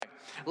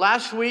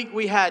Last week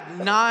we had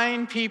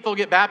 9 people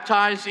get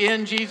baptized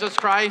in Jesus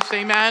Christ.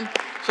 Amen.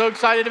 So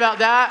excited about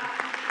that.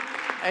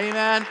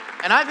 Amen.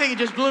 And I think it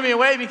just blew me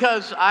away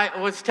because I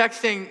was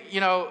texting,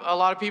 a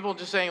lot of people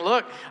just saying,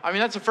 look,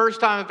 that's the first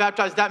time I've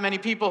baptized that many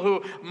people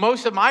who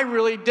most of them I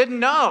really didn't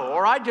know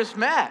or I just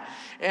met.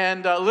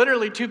 And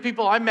literally 2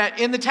 people I met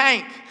in the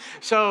tank.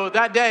 So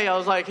that day I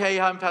was like, hey,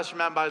 I'm Pastor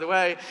Matt, by the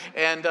way,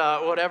 and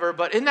whatever.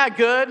 But isn't that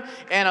good?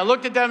 And I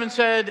looked at them and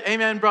said,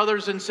 amen,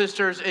 brothers and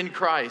sisters in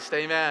Christ.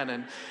 Amen.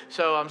 And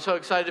so I'm so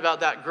excited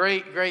about that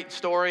great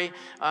story,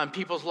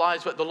 people's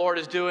lives, what the Lord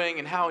is doing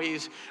and how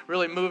he's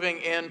really moving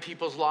in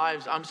people's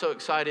lives. I'm so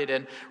excited.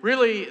 And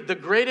really the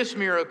greatest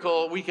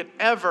miracle we could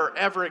ever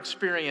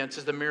experience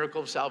is the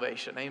miracle of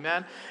salvation.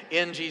 Amen.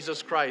 In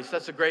Jesus Christ.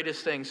 That's the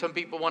greatest thing. Some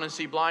people want to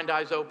see blind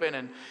eyes open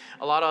and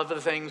a lot of other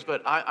things,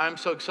 but I'm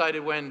so excited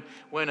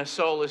when a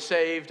soul is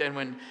saved and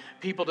when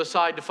people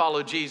decide to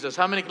follow Jesus.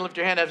 How many can lift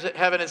your hand to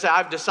heaven and say,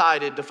 I've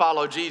decided to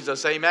follow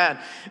Jesus? Amen.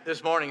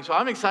 This morning. So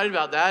I'm excited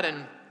about that,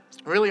 and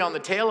really on the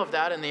tail of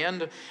that and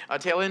the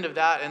tail end of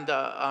that, and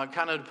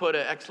kind of put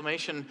an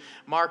exclamation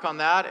mark on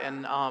that,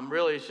 and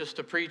really it's just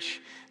to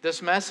preach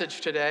this message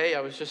today.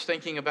 I was just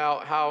thinking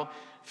about how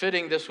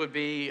fitting this would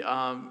be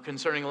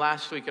concerning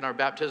last week in our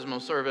baptismal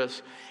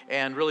service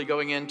and really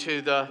going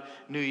into the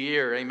new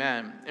year.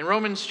 Amen. In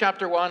Romans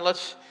chapter 1,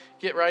 let's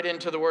get right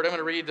into the word. I'm going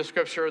to read the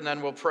scripture and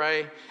then we'll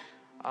pray.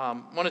 I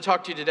want to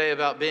talk to you today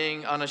about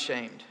being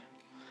unashamed.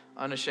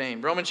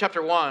 Unashamed. Romans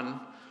chapter 1,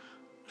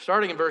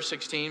 starting in verse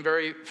 16,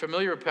 very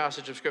familiar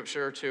passage of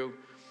scripture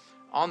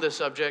on this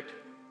subject.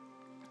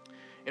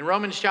 In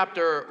Romans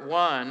chapter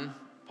 1,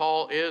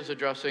 Paul is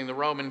addressing the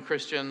Roman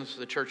Christians,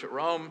 the church at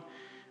Rome.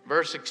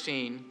 Verse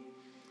 16,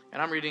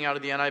 and I'm reading out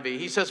of the NIV.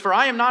 He says, for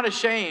I am not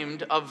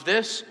ashamed of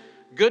this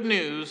good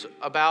news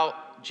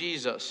about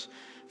Jesus,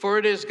 for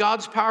it is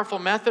God's powerful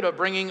method of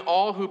bringing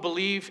all who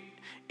believe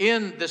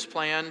in this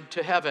plan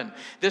to heaven.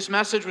 This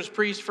message was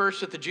preached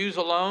first to the Jews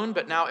alone,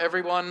 but now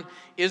everyone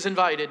is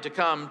invited to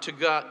come to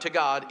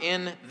God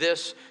in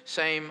this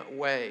same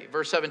way.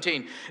 Verse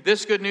 17,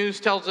 this good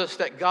news tells us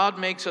that God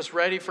makes us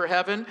ready for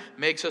heaven,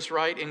 makes us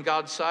right in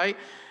God's sight,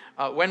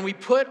 when we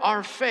put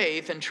our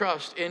faith and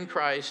trust in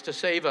Christ to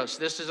save us.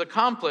 This is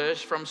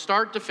accomplished from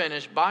start to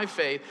finish by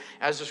faith.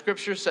 As the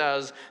scripture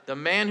says, the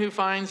man who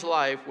finds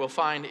life will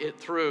find it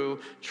through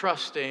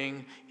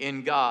trusting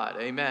in God.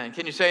 Amen.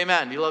 Can you say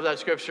amen? Do you love that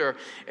scripture?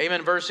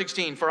 Amen. Verse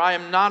 16, for I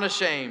am not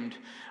ashamed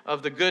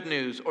of the good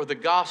news or the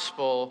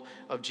gospel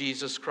of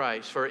Jesus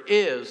Christ, for it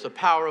is the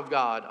power of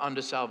God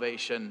unto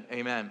salvation.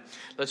 Amen.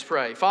 Let's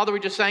pray. Father, we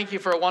just thank you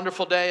for a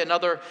wonderful day,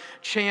 another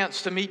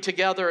chance to meet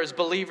together as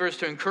believers,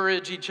 to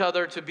encourage each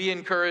other, to be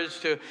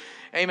encouraged, to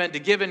amen, to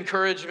give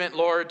encouragement,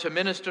 Lord, to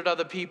minister to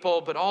other people,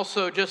 but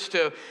also just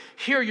to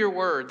hear your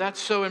word. That's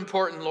so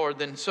important,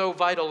 Lord, and so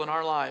vital in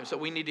our lives that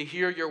we need to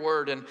hear your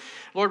word. And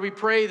Lord, we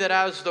pray that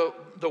as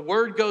the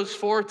word goes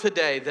forth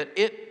today, that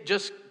it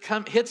just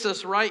hits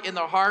us right in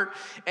the heart,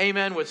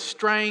 amen, with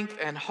strength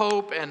and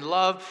hope and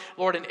love.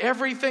 Lord, in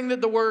everything that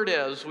the word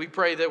is, we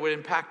pray that it would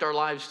impact our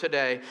lives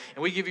today.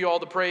 And we give you all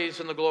the praise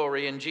and the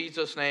glory in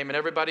Jesus' name. And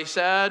everybody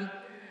said,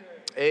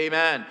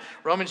 amen.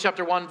 Romans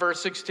chapter 1,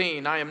 verse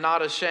 16, I am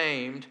not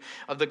ashamed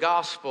of the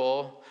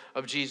gospel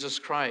of Jesus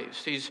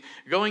Christ. He's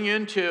going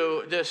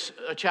into this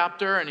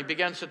chapter and he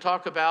begins to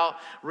talk about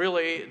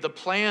really the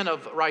plan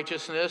of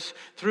righteousness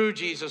through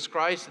Jesus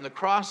Christ and the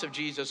cross of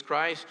Jesus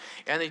Christ.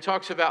 And he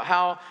talks about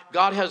how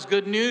God has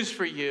good news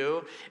for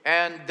you.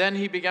 And then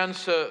he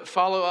begins to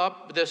follow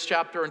up this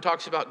chapter and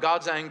talks about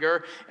God's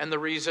anger and the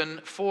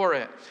reason for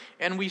it.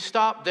 And we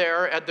stop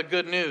there at the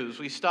good news.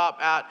 We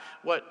stop at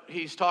what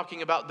he's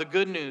talking about, the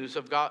good news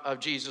of God, of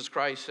Jesus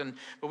Christ.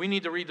 But we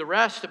need to read the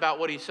rest about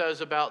what he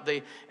says about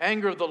the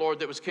anger of the Lord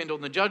that was kindled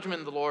and the judgment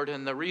of the Lord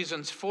and the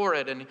reasons for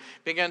it. And he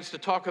begins to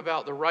talk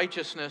about the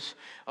righteousness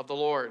of the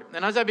Lord.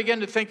 And as I began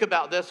to think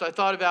about this, I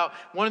thought about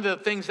one of the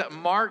things that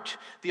marked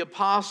the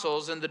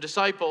apostles and the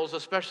disciples,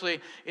 especially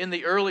in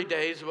the early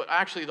days, but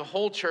actually the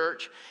whole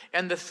church.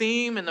 And the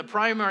theme and the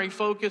primary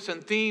focus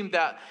and theme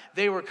that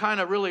they were kind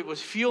of really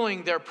was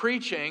fueling their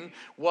preaching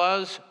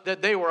was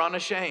that they were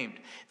unashamed.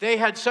 They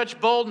had such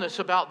boldness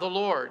about the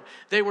Lord.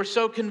 They were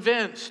so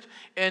convinced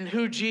in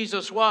who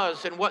Jesus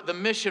was and what the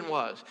mission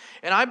was.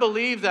 And I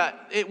believe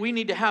that we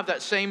need to have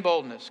that same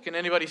boldness. Can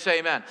anybody say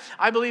amen?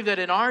 I believe that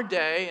in our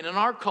day and in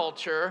our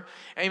culture,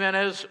 amen,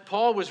 as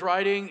Paul was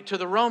writing to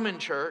the Roman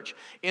church,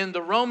 in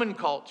the Roman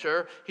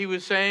culture, he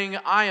was saying,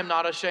 I am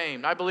not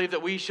ashamed. I believe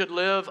that we should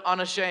live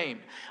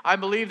unashamed. I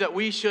believe that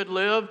we should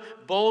live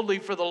boldly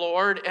for the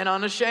Lord and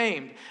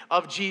unashamed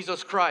of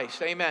Jesus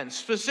Christ. Amen.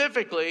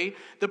 Specifically,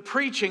 the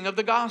preaching of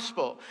the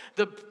gospel,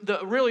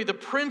 really the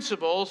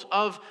principles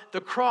of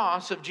the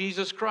cross of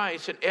Jesus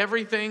Christ and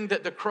everything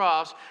that the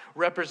cross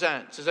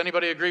represents. Does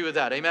anybody agree with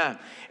that? Amen.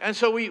 And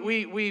so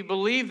we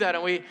believe that,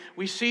 and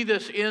we see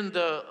this in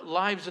the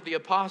lives of the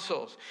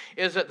apostles,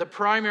 is that the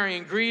primary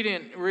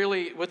ingredient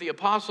really with the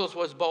apostles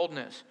was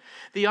boldness.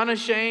 The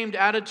unashamed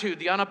attitude,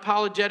 the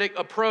unapologetic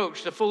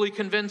approach, the fully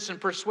convinced and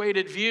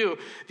persuaded view,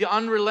 the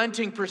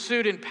unrelenting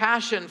pursuit and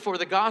passion for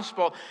the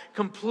gospel,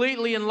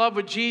 completely in love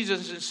with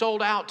Jesus and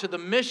sold out to the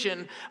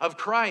mission of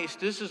Christ.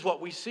 This is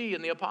what we see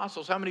in the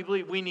apostles. How many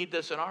believe we need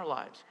this in our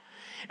lives?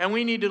 And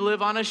we need to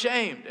live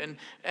unashamed. And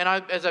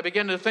as I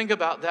began to think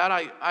about that,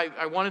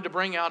 I wanted to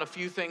bring out a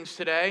few things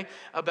today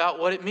about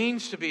what it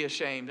means to be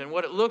ashamed and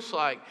what it looks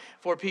like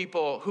for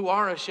people who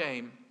are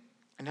ashamed,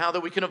 and how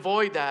that we can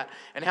avoid that,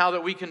 and how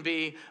that we can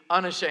be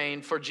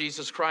unashamed for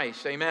Jesus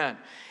Christ. Amen.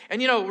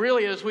 And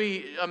really, as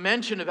we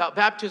mentioned about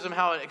baptism,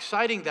 how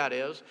exciting that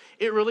is,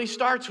 it really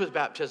starts with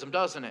baptism,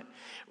 doesn't it?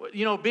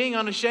 Being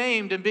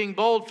unashamed and being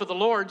bold for the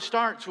Lord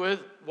starts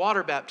with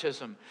water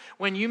baptism.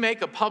 When you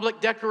make a public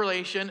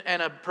declaration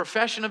and a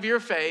profession of your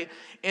faith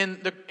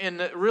in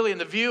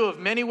the view of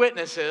many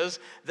witnesses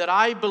that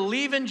I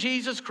believe in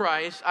Jesus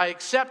Christ, I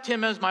accept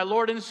him as my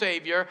Lord and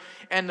Savior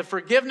and the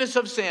forgiveness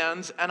of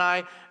sins, and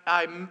I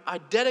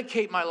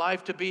dedicate my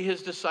life to be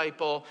his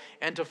disciple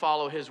and to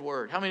follow his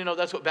word. How many know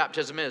that's what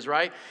baptism is,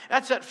 right?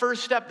 That's that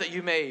first step that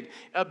you made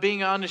of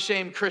being an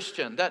unashamed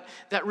Christian.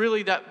 That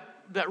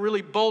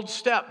really bold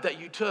step that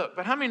you took.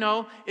 But how many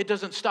know it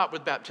doesn't stop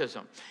with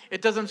baptism?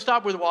 It doesn't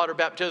stop with water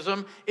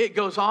baptism. It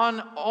goes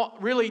on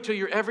really to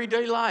your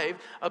everyday life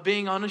of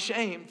being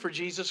unashamed for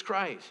Jesus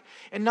Christ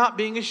and not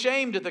being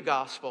ashamed of the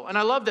gospel. And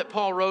I love that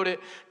Paul wrote it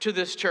to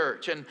this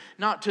church, and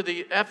not to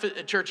the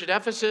church at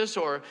Ephesus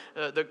or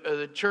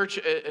the church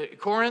at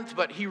Corinth,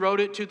 but he wrote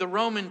it to the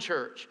Roman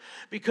church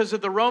because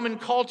of the Roman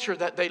culture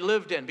that they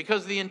lived in,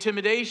 because of the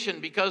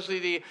intimidation, because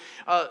of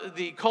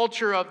the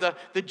culture of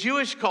the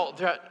Jewish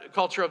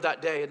culture of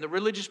that day and the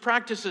religious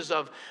practices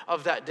of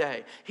that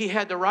day. He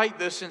had to write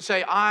this and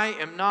say, I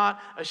am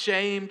not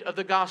ashamed of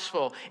the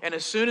gospel. And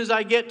as soon as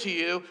I get to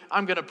you,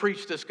 I'm going to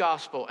preach this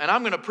gospel. And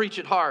I'm going to preach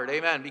it hard.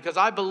 Amen. Because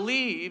I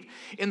believe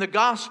in the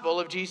gospel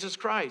of Jesus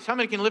Christ. How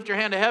many can lift your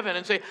hand to heaven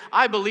and say,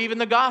 I believe in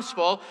the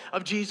gospel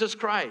of Jesus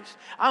Christ?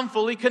 I'm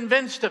fully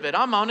convinced of it.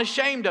 I'm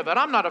unashamed of it.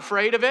 I'm not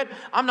afraid of it.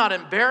 I'm not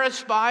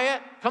embarrassed by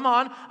it. Come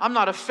on. I'm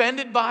not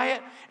offended by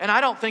it. And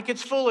I don't think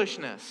it's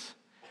foolishness.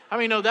 How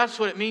many know that's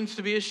what it means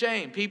to be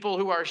ashamed? People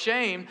who are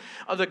ashamed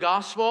of the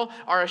gospel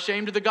are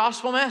ashamed of the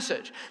gospel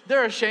message.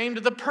 They're ashamed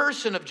of the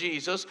person of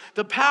Jesus,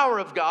 the power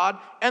of God,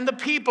 and the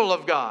people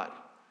of God.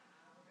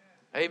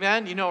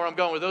 Amen? You know where I'm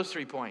going with those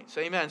 3 points.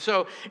 Amen.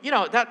 So,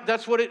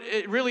 that's what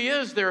it really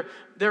is.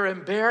 They're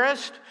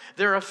embarrassed,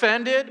 they're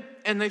offended,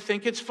 and they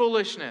think it's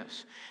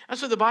foolishness.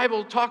 That's what the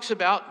Bible talks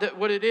about,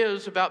 what it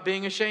is about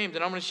being ashamed.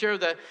 And I'm going to share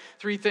the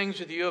 3 things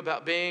with you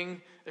about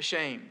being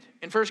ashamed.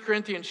 In 1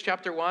 Corinthians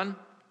chapter 1,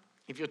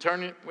 if you'll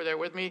turn there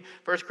with me,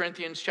 1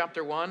 Corinthians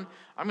chapter 1,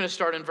 I'm going to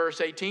start in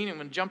verse 18. I'm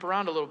going to jump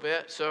around a little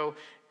bit. So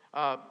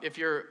if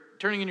you're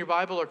turning in your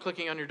Bible or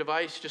clicking on your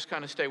device, just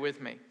kind of stay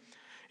with me.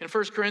 In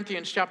 1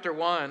 Corinthians chapter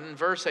 1,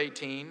 verse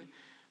 18,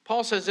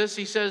 Paul says this.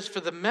 He says, for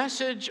the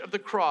message of the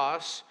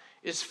cross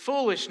is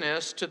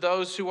foolishness to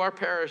those who are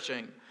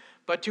perishing.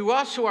 But to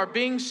us who are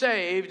being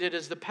saved, it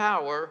is the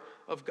power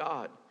of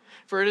God.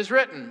 For it is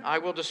written, I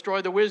will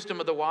destroy the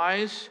wisdom of the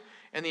wise,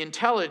 and the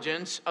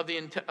intelligence of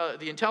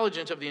the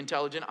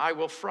intelligent I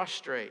will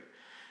frustrate.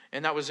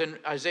 And that was in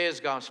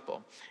Isaiah's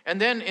gospel. And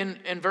then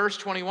in verse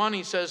 21,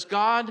 he says,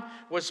 God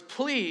was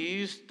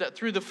pleased that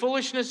through the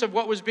foolishness of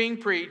what was being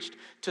preached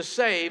to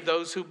save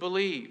those who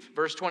believe.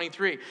 Verse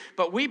 23,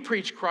 but we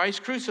preach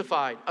Christ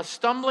crucified, a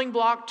stumbling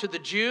block to the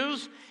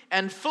Jews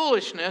and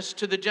foolishness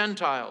to the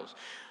Gentiles.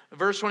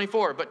 Verse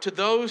 24, but to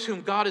those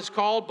whom God has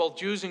called, both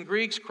Jews and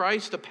Greeks,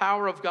 Christ, the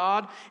power of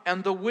God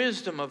and the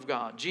wisdom of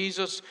God.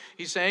 Jesus,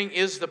 he's saying,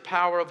 is the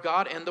power of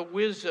God and the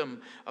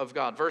wisdom of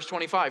God. Verse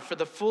 25, for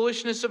the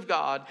foolishness of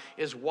God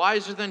is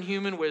wiser than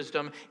human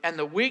wisdom, and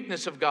the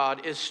weakness of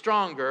God is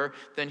stronger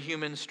than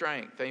human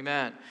strength.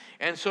 Amen.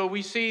 And so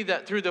we see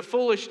that through the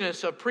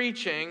foolishness of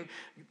preaching,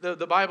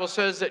 the Bible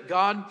says that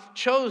God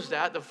chose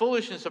that, the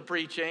foolishness of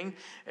preaching,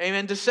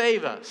 amen, to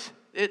save us.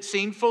 It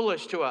seemed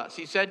foolish to us.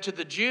 He said to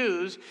the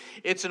Jews,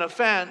 it's an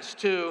offense.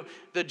 To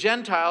the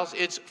Gentiles,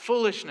 it's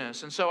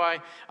foolishness. And so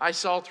I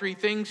saw 3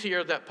 things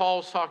here that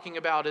Paul's talking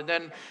about. And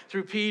then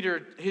through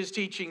Peter, his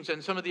teachings,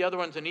 and some of the other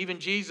ones, and even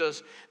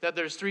Jesus, that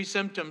there's 3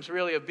 symptoms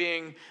really of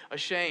being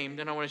ashamed.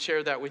 And I want to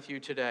share that with you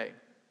today.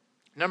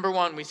 Number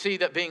 1, we see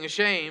that being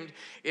ashamed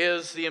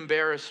is the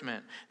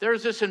embarrassment.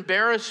 There's this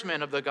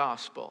embarrassment of the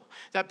gospel,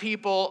 that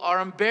people are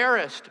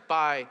embarrassed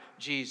by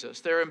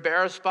Jesus. They're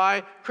embarrassed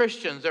by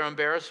Christians. They're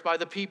embarrassed by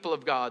the people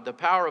of God, the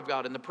power of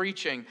God, and the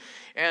preaching.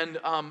 And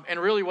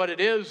really what it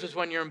is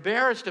when you're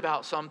embarrassed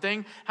about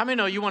something, how many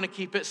know you want to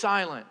keep it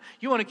silent?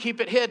 You want to keep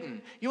it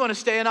hidden. You want to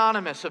stay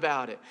anonymous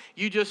about it.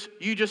 You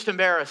just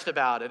embarrassed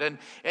about it.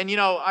 And you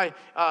know,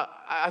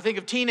 I think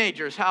of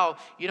teenagers, how,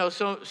 you know,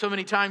 so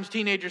many times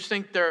teenagers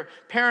think their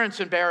parents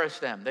embarrass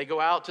them. They go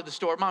out to the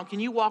store, Mom, can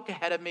you walk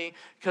ahead of me?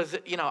 Because,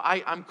 you know,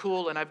 I'm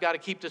cool and I've got to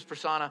keep this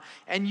persona,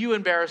 and you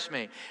embarrass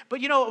me.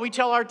 But you know what we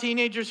tell our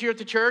teenagers here at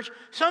the church?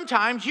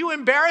 Sometimes you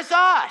embarrass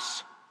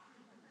us.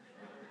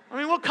 I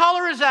mean, what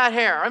color is that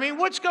hair? I mean,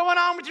 what's going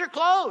on with your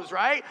clothes,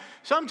 right?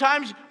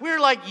 Sometimes we're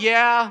like,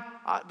 yeah,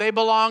 they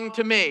belong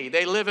to me.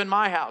 They live in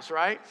my house,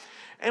 right?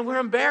 And we're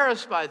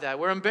embarrassed by that.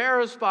 We're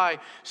embarrassed by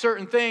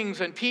certain things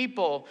and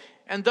people.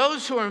 And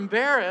those who are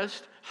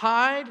embarrassed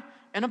hide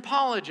and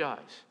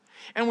apologize.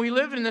 And we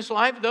live in this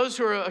life, those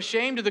who are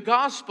ashamed of the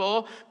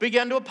gospel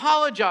begin to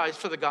apologize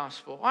for the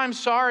gospel. I'm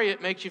sorry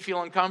it makes you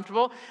feel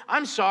uncomfortable.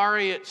 I'm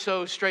sorry it's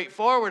so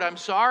straightforward. I'm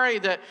sorry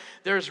that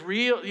there's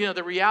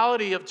the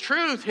reality of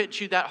truth hits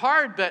you that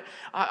hard, but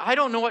I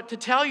don't know what to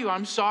tell you.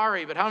 I'm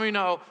sorry. But how many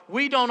know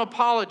we don't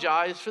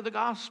apologize for the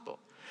gospel?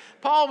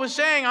 Paul was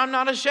saying, I'm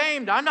not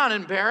ashamed. I'm not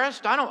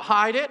embarrassed. I don't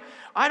hide it.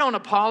 I don't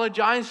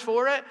apologize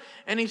for it.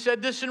 And he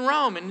said this in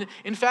Rome. And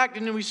in fact,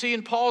 and we see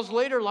in Paul's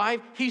later life,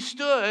 he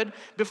stood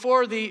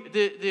before the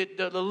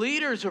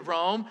leaders of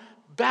Rome,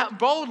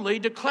 boldly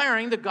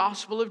declaring the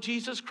gospel of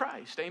Jesus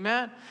Christ.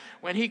 Amen.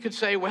 When he could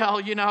say,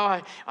 well, you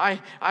know, I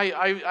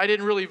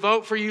didn't really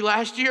vote for you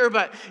last year,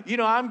 but you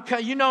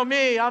know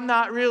me, I'm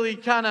not really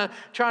kind of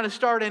trying to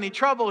start any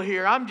trouble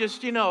here. I'm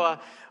just, a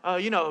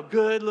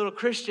good little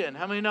Christian.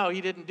 How many know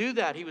he didn't do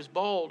that? He was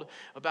bold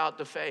about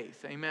the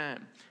faith.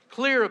 Amen.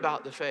 Clear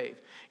about the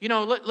faith. You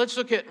know, let's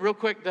look at real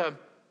quick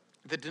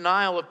the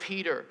denial of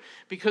Peter,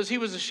 because he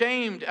was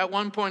ashamed at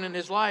one point in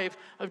his life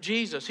of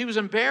Jesus. He was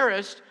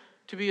embarrassed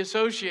to be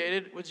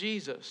associated with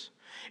Jesus.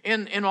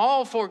 In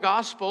all four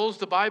Gospels,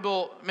 the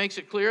Bible makes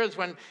it clear,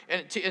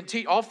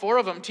 all four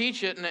of them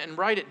teach it and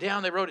write it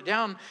down. They wrote it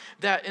down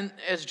that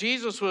as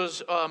Jesus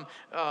was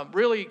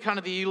really kind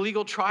of the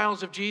illegal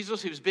trials of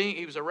Jesus,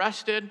 he was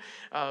arrested.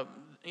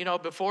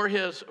 Before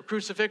his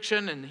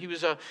crucifixion, and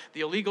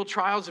the illegal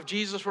trials of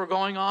Jesus were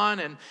going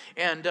on,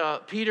 and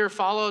Peter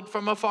followed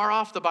from afar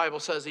off, the Bible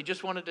says. He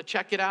just wanted to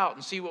check it out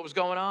and see what was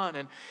going on,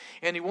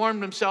 and he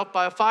warmed himself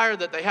by a fire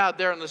that they had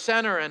there in the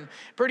center, and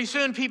pretty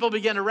soon people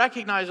began to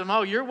recognize him.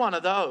 Oh, you're one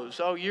of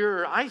those. Oh,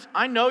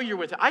 I know you're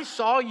with, I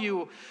saw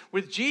you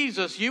with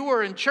Jesus. You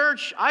were in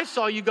church. I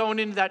saw you going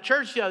into that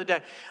church the other day.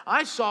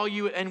 I saw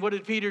you, and what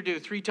did Peter do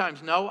 3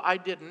 times? No, I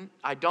didn't.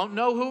 I don't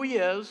know who he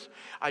is.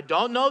 I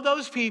don't know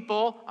those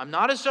people. I'm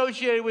not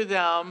associated with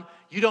them.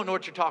 You don't know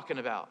what you're talking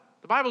about.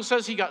 The Bible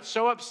says he got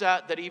so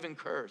upset that he even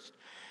cursed.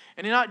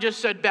 And he not just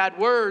said bad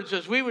words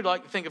as we would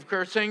like to think of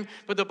cursing,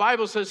 but the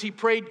Bible says he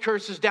prayed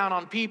curses down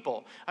on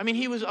people. I mean,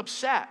 he was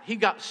upset. He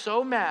got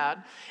so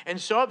mad and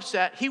so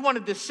upset, he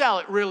wanted to sell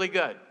it really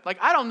good. Like,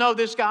 I don't know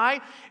this guy,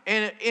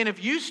 and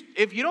if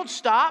you don't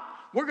stop,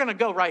 we're going to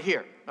go right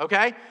here,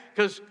 okay?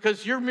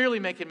 Because you're merely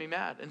making me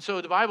mad. And so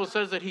the Bible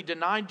says that he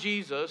denied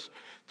Jesus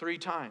 3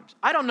 times.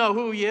 I don't know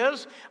who he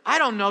is. I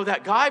don't know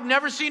that guy. I've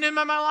never seen him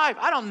in my life.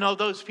 I don't know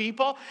those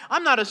people.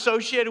 I'm not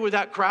associated with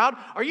that crowd.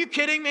 Are you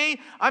kidding me?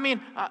 I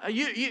mean,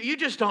 you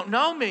just don't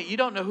know me. You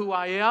don't know who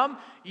I am.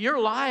 You're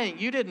lying.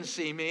 You didn't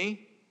see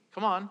me.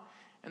 Come on.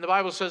 And the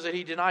Bible says that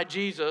he denied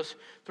Jesus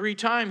 3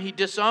 times. He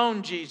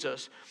disowned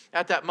Jesus.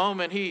 At that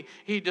moment, he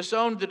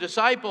disowned the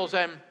disciples,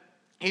 and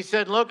he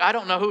said, look, I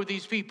don't know who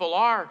these people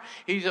are.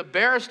 He's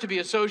embarrassed to be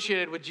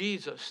associated with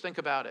Jesus. Think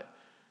about it.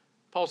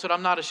 Paul said,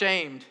 I'm not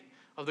ashamed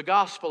of the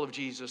gospel of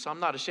Jesus. I'm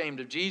not ashamed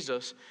of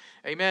Jesus.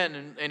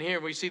 Amen. And here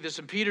we see this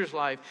in Peter's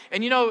life.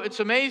 And you know, it's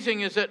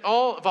amazing is that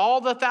of all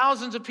the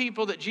thousands of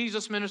people that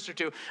Jesus ministered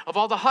to, of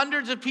all the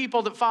hundreds of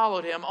people that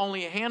followed him,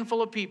 only a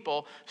handful of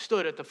people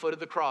stood at the foot of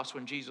the cross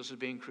when Jesus was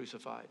being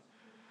crucified.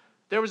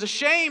 There was a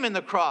shame in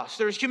the cross.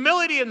 There was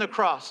humility in the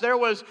cross. There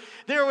was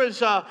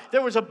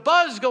a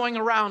buzz going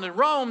around in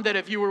Rome that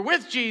if you were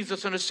with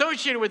Jesus and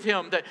associated with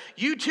him, that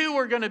you too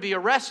were going to be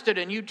arrested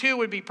and you too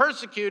would be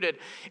persecuted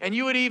and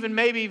you would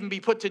maybe even be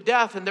put to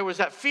death. And there was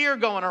that fear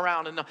going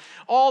around and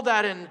all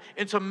that. And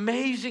it's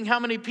amazing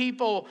how many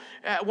people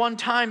at one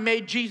time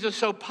made Jesus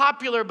so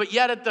popular, but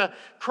yet at the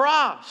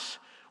cross,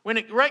 when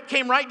it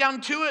came right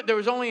down to it, there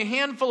was only a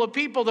handful of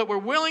people that were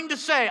willing to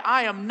say,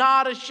 I am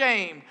not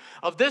ashamed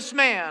of this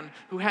man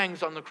who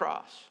hangs on the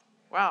cross.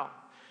 Wow.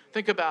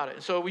 Think about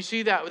it. So we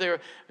see that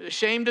they're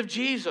ashamed of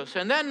Jesus.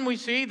 And then we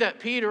see that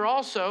Peter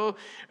also,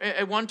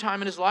 at one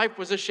time in his life,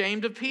 was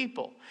ashamed of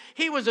people.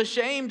 He was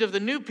ashamed of the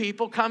new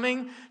people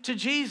coming to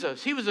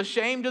Jesus. He was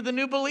ashamed of the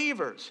new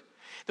believers.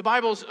 The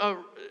Bible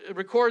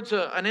records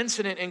an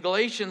incident in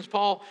Galatians.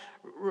 Paul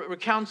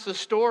recounts the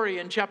story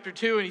in chapter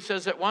 2, and he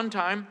says at one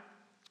time,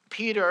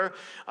 Peter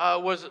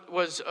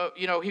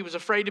he was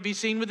afraid to be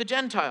seen with the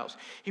Gentiles.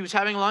 He was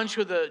having lunch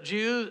with the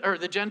Jews or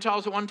the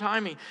Gentiles at one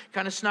time. He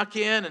kind of snuck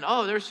in, and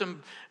there's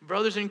some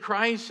brothers in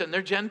Christ, and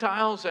they're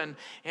Gentiles, and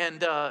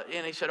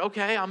he said,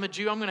 okay, I'm a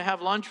Jew, I'm going to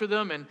have lunch with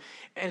them. And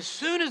as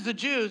soon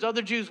as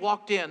other Jews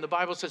walked in, the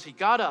Bible says he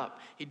got up,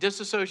 he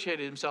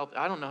disassociated himself.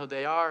 I don't know who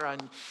they are,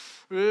 and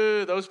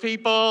those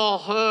people,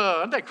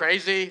 aren't they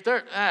crazy?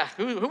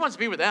 Who wants to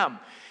be with them?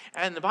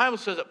 And the Bible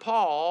says that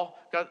Paul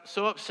got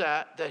so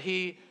upset that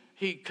he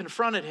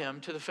confronted him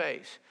to the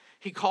face.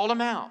 He called him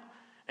out.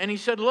 And he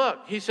said,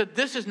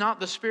 this is not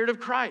the Spirit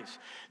of Christ.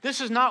 This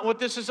is not what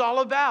this is all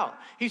about.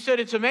 He said,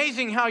 it's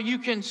amazing how you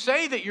can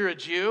say that you're a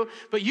Jew,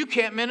 but you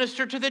can't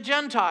minister to the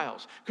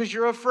Gentiles because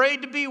you're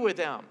afraid to be with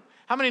them.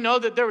 How many know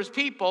that there was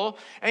people,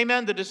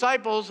 amen, the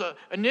disciples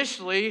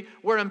initially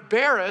were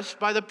embarrassed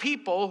by the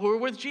people who were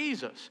with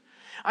Jesus.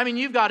 I mean,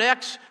 you've got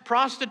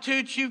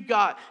ex-prostitutes, you've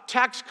got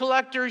tax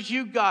collectors,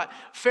 you've got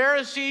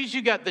Pharisees,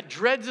 you've got the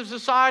dregs of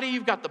society,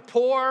 you've got the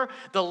poor,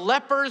 the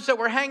lepers that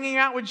were hanging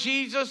out with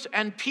Jesus,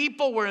 and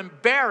people were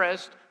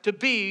embarrassed to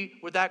be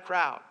with that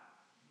crowd.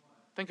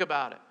 Think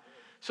about it.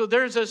 So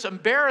there's this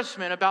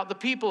embarrassment about the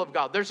people of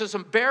God. There's this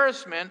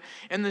embarrassment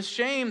and the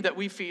shame that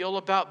we feel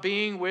about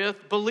being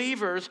with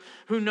believers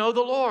who know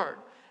the Lord.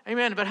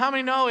 Amen. But how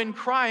many know in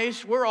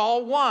Christ, we're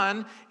all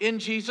one in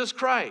Jesus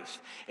Christ?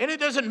 And it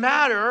doesn't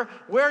matter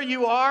where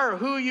you are or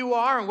who you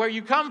are and where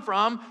you come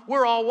from.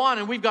 We're all one,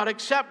 and we've got to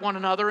accept one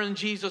another in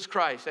Jesus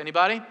Christ.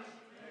 Anybody?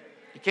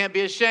 You can't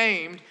be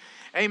ashamed,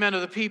 amen,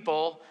 of the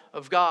people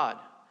of God.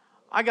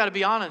 I got to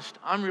be honest.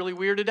 I'm really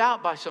weirded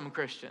out by some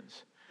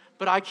Christians.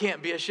 But I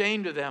can't be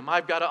ashamed of them.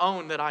 I've got to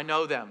own that I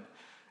know them.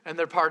 And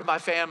they're part of my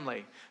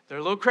family. They're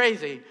a little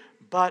crazy,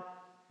 but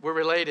we're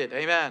related.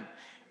 Amen.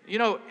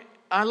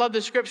 I love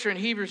the scripture in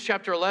Hebrews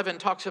chapter 11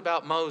 talks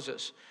about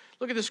Moses.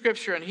 Look at the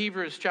scripture in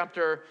Hebrews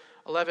chapter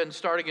 11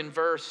 starting in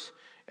verse,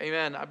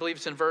 amen, I believe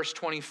it's in verse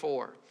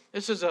 24.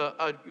 This is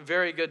a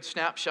very good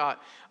snapshot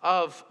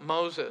of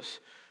Moses,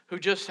 who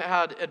just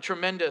had a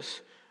tremendous,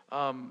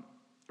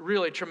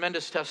 really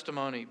tremendous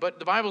testimony. But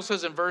the Bible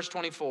says in verse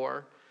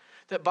 24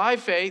 that by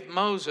faith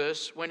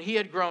Moses, when he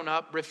had grown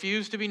up,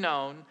 refused to be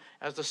known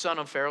as the son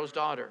of Pharaoh's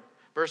daughter.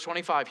 Verse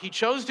 25, he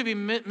chose to be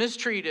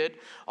mistreated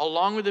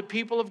along with the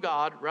people of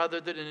God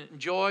rather than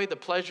enjoy the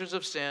pleasures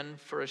of sin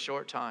for a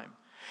short time.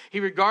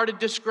 He regarded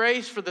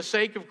disgrace for the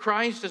sake of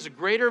Christ as a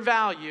greater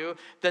value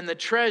than the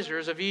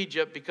treasures of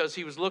Egypt because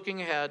he was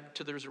looking ahead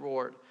to the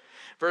reward.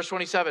 Verse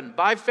 27,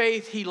 by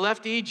faith he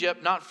left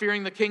Egypt, not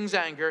fearing the king's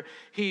anger.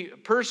 He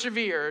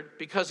persevered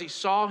because he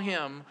saw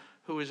him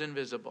who is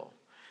invisible.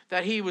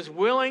 That he was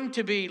willing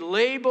to be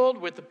labeled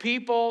with the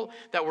people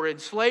that were in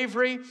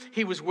slavery.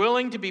 He was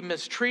willing to be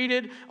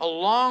mistreated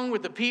along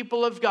with the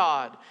people of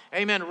God.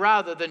 Amen.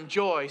 Rather than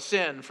enjoy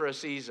sin for a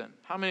season.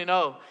 How many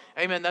know?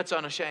 Amen. That's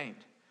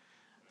unashamed.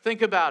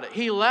 Think about it.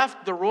 He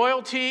left the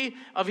royalty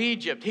of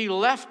Egypt. He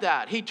left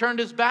that. He turned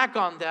his back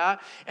on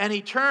that. And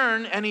he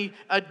turned and he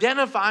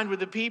identified with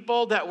the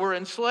people that were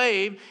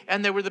enslaved.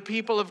 And they were the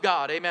people of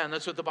God. Amen.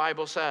 That's what the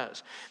Bible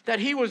says.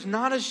 That he was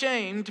not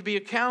ashamed to be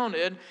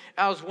accounted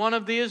as one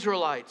of the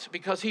Israelites.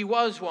 Because he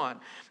was one.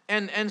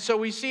 And so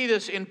we see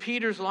this in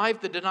Peter's life.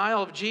 The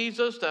denial of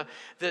Jesus.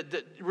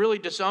 The really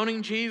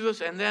disowning Jesus.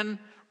 And then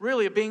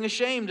really being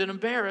ashamed and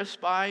embarrassed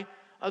by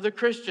other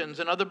Christians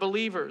and other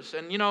believers.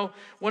 And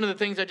one of the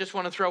things I just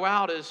want to throw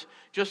out is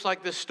just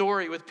like this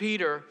story with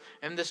Peter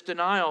and this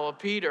denial of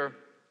Peter.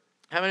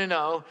 How many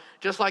know,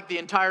 just like the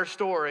entire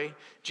story,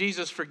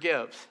 Jesus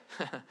forgives?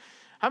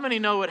 How many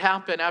know what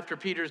happened after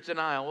Peter's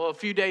denial? Well, a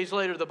few days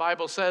later, the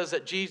Bible says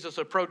that Jesus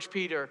approached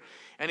Peter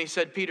and he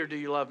said, Peter, do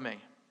you love me?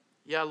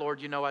 Yeah,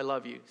 Lord, you know I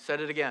love you.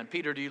 Said it again.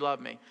 Peter, do you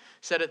love me?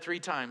 Said it 3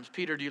 times.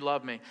 Peter, do you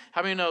love me?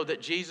 How many know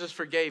that Jesus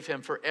forgave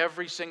him for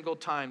every single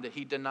time that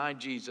he denied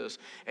Jesus?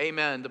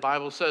 Amen. The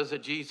Bible says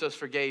that Jesus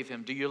forgave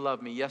him. Do you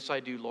love me? Yes, I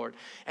do, Lord.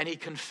 And he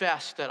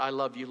confessed that I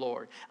love you,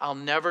 Lord. I'll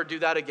never do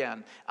that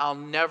again. I'll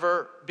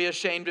never be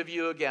ashamed of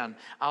you again.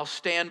 I'll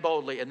stand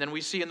boldly. And then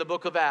we see in the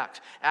book of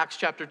Acts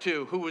chapter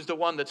 2, who was the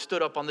one that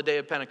stood up on the day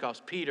of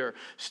Pentecost? Peter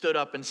stood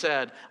up and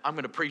said, I'm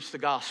going to preach the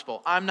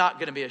gospel. I'm not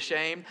going to be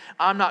ashamed.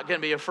 I'm not going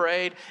to be afraid.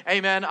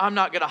 Amen. I'm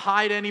not going to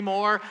hide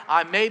anymore.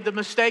 I made the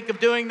mistake of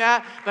doing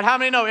that. But how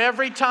many know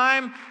every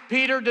time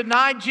Peter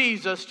denied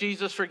Jesus,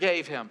 Jesus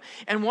forgave him?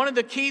 And one of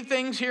the key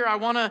things here I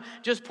want to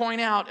just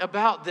point out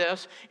about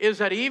this is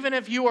that even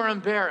if you are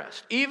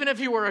embarrassed, even if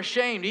you are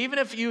ashamed, even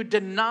if you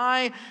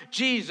deny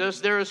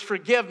Jesus, there is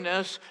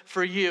forgiveness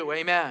for you.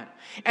 Amen.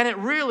 And it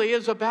really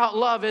is about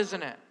love,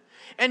 isn't it?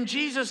 And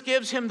Jesus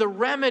gives him the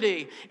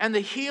remedy and the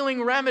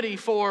healing remedy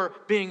for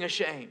being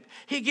ashamed.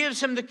 He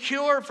gives him the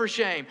cure for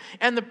shame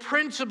and the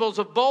principles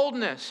of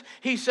boldness.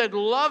 He said,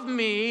 love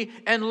me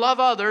and love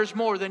others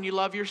more than you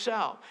love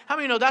yourself. How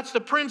many know that's the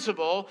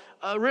principle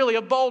really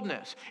of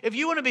boldness? If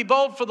you want to be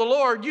bold for the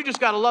Lord, you just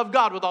got to love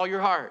God with all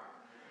your heart.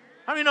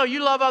 How many know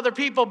you love other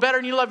people better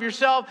than you love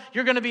yourself?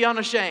 You're going to be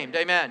unashamed.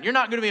 Amen. You're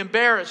not going to be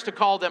embarrassed to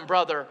call them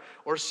brother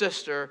or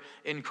sister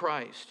in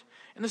Christ.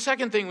 And the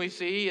second thing we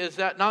see is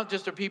that not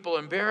just are people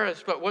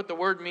embarrassed, but what the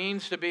word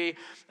means to be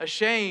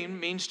ashamed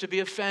means to be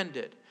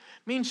offended.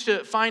 It means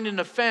to find an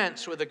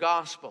offense with the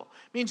gospel.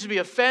 It means to be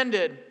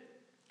offended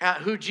at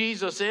who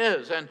Jesus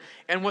is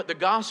and what the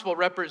gospel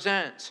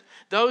represents.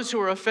 Those who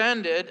are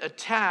offended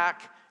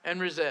attack and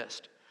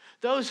resist.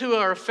 Those who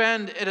are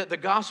offended at the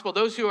gospel,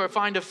 those who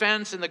find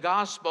offense in the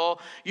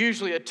gospel,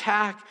 usually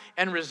attack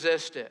and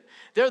resist it.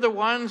 They're the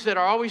ones that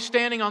are always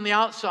standing on the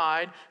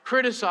outside,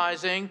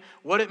 criticizing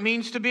what it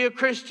means to be a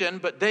Christian,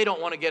 but they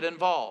don't want to get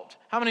involved.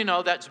 How many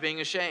know that's being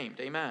ashamed?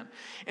 Amen.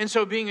 And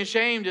so being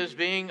ashamed is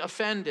being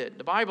offended.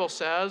 The Bible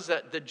says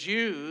that the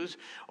Jews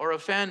are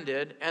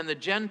offended and the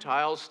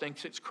Gentiles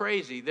think it's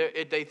crazy.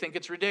 They think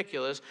it's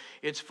ridiculous.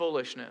 It's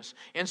foolishness.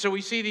 And so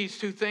we see these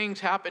two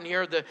things happen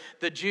here,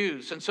 the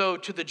Jews. And so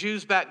to the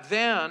Jews back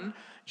then,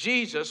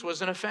 Jesus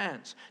was an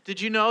offense. Did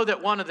you know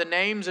that one of the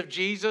names of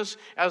Jesus,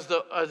 as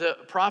the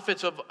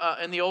prophets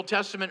in the Old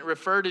Testament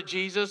refer to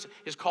Jesus,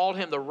 is called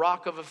him the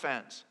rock of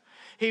offense?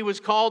 He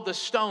was called the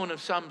stone of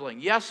stumbling.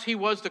 Yes, he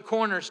was the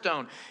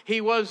cornerstone.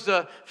 He was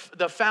the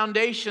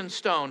foundation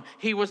stone.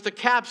 He was the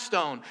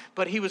capstone.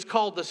 But he was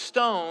called the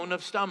stone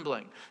of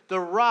stumbling,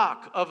 the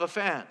rock of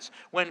offense.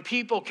 When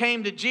people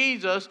came to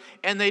Jesus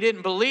and they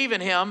didn't believe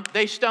in him,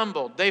 they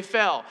stumbled. They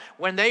fell.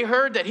 When they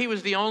heard that he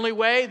was the only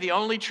way, the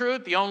only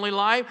truth, the only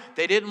life,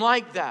 they didn't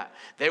like that.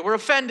 They were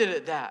offended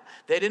at that.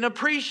 They didn't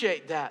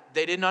appreciate that.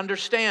 They didn't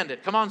understand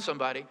it. Come on,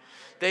 somebody.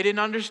 They didn't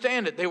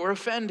understand it. They were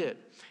offended.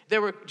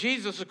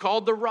 Jesus is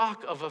called the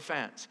rock of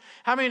offense.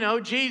 How many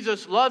know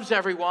Jesus loves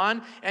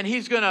everyone and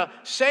he's going to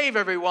save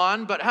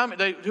everyone, but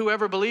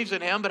whoever believes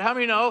in him, but how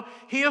many know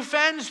he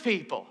offends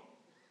people?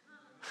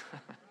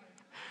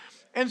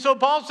 And so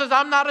Paul says,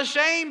 I'm not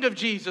ashamed of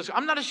Jesus.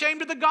 I'm not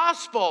ashamed of the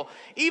gospel,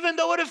 even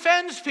though it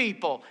offends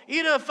people.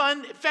 It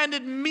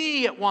offended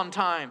me at one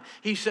time.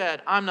 He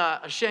said, I'm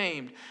not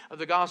ashamed of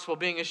the gospel.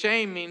 Being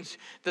ashamed means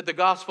that the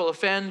gospel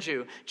offends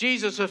you.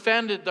 Jesus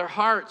offended their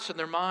hearts and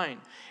their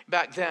mind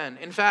back then.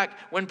 In fact,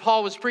 when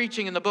Paul was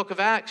preaching in the book of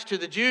Acts to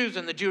the Jews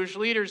and the Jewish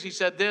leaders, he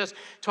said this,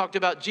 talked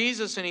about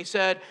Jesus, and he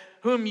said,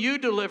 whom you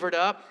delivered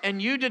up,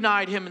 and you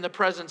denied him in the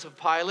presence of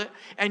Pilate,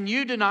 and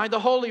you denied the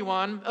Holy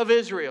One of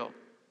Israel.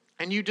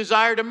 And you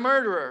desired a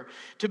murderer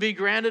to be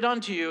granted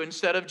unto you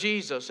instead of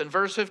Jesus. In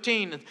verse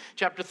 15,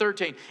 chapter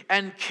 13,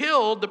 and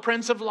killed the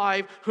Prince of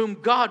Life,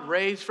 whom God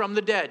raised from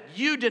the dead.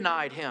 You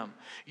denied him.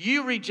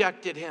 You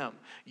rejected him.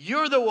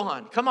 You're the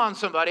one. Come on,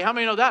 somebody. How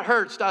many know that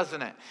hurts,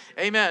 doesn't it?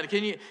 Amen.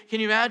 Can you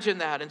imagine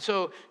that? And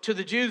so to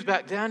the Jews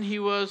back then, he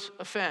was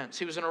offense.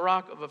 He was in a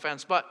rock of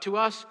offense. But to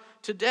us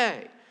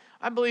today,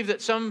 I believe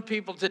that some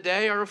people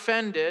today are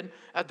offended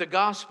at the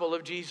gospel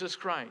of Jesus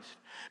Christ,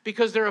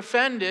 because they're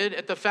offended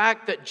at the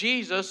fact that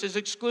Jesus is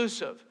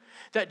exclusive,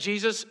 that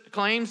Jesus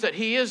claims that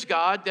he is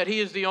God, that he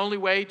is the only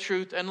way,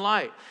 truth, and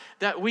light.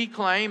 That we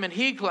claim and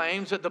he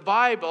claims that the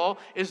Bible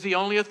is the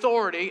only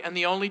authority and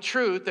the only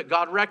truth that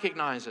God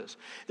recognizes.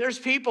 There's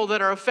people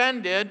that are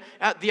offended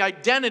at the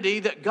identity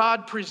that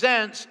God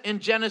presents in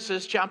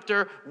Genesis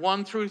chapter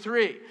 1 through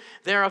 3.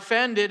 They're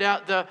offended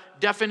at the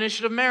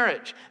definition of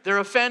marriage. They're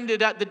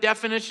offended at the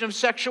definition of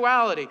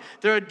sexuality.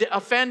 They're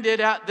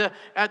offended at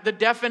the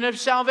definition of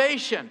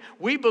salvation.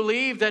 We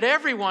believe that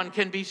everyone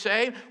can be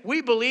saved.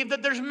 We believe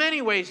that there's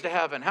many ways to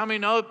heaven. How many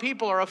know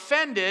people are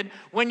offended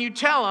when you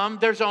tell them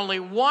there's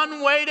only one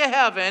way to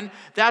heaven?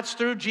 That's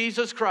through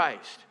Jesus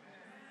Christ.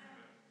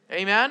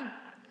 Amen?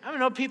 I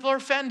know people are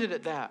offended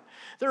at that.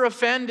 They're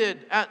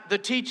offended at the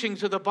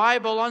teachings of the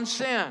Bible on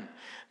sin.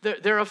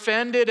 They're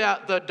offended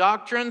at the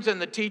doctrines and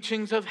the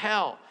teachings of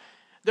hell.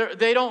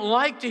 They don't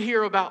like to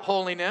hear about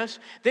holiness.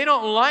 They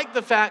don't like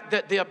the fact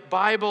that the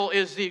Bible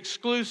is the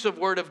exclusive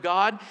word of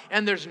God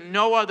and there's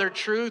no other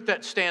truth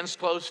that stands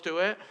close to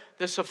it.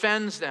 This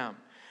offends them.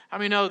 How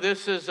many know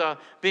this is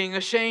being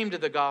ashamed of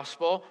the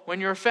gospel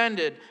when you're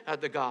offended at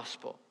the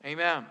gospel?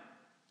 Amen.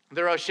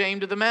 They're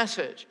ashamed of the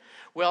message.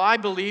 Well, I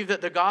believe that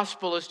the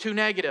gospel is too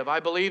negative. I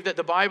believe that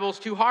the Bible is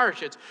too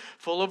harsh. It's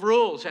full of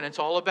rules, and it's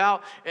all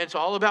about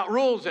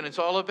rules, and it's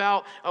all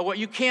about what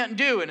you can't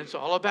do, and it's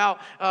all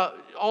about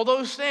all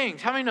those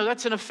things. How many know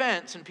that's an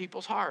offense in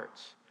people's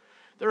hearts?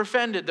 They're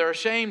offended. They're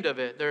ashamed of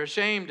it. They're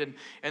ashamed,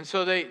 and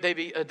so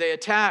they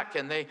attack,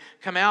 and they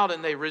come out,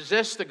 and they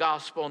resist the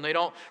gospel, and they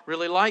don't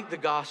really like the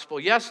gospel.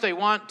 Yes, they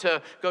want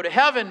to go to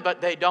heaven,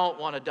 but they don't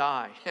want to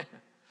die.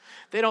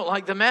 They don't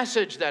like the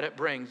message that it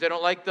brings. They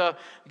don't like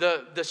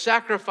the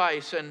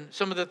sacrifice and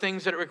some of the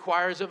things that it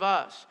requires of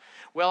us.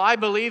 Well, I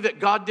believe that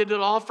God did it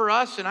all for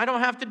us, and I don't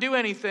have to do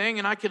anything,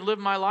 and I can live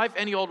my life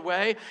any old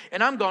way,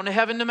 and I'm going to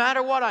heaven no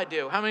matter what I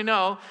do. How many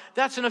know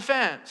that's an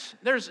offense?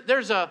 There's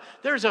a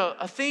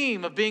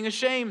theme of being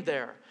ashamed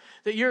there.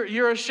 That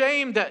you're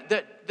ashamed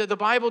that the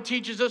Bible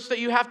teaches us that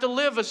you have to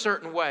live a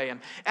certain way and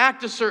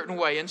act a certain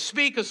way and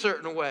speak a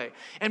certain way.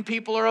 And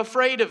people are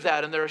afraid of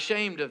that, and they're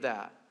ashamed of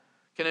that.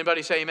 Can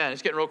anybody say amen?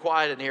 It's getting real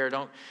quiet in here.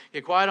 Don't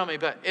get quiet on me,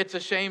 but it's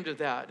ashamed of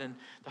that. And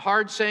the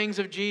hard sayings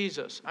of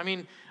Jesus. I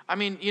mean,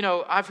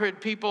 I've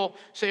heard people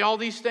say all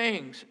these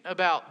things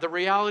about the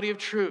reality of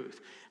truth.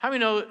 How many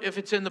know if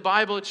it's in the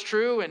Bible, it's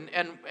true, and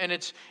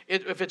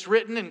if it's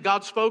written and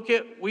God spoke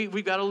it,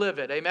 we've got to live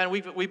it. Amen.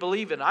 We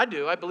believe in it. I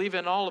do. I believe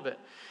in all of it.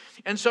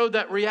 And so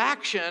that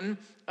reaction,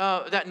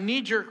 that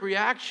knee-jerk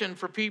reaction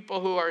for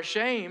people who are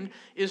ashamed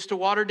is to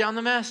water down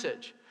the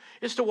message.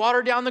 It's to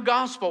water down the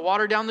gospel,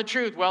 water down the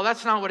truth. Well,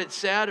 that's not what it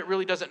said. It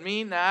really doesn't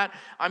mean that.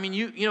 I mean,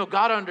 you know,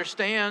 God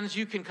understands.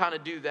 You can kind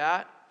of do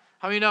that.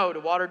 How many know to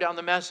water down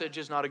the message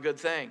is not a good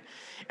thing?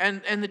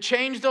 And to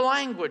change the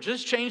language.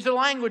 Let's change the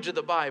language of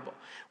the Bible.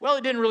 Well,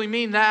 it didn't really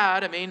mean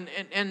that. I mean,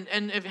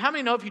 how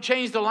many know if you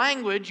change the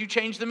language, you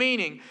change the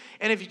meaning?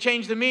 And if you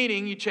change the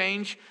meaning, you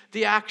change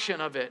the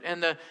action of it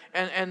and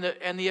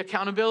the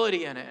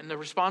accountability in it and the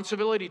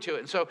responsibility to it.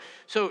 And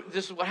so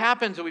this is what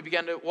happens, and we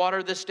begin to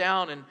water this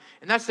down, and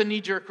that's the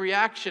knee-jerk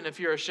reaction if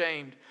you're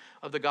ashamed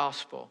of the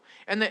gospel.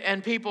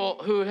 And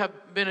people who have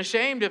been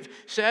ashamed have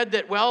said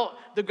that, well,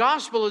 the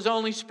gospel is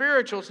only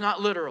spiritual, it's not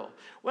literal.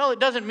 Well,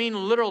 it doesn't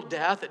mean literal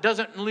death. It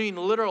doesn't mean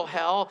literal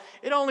hell.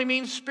 It only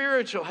means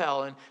spiritual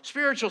hell and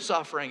spiritual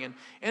suffering. And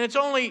it's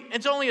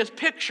only a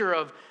picture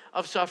of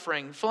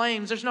suffering.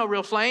 Flames, there's no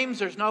real flames.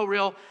 There's no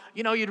real,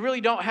 you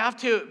really don't have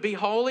to be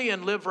holy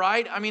and live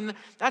right. I mean,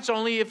 that's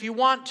only if you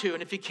want to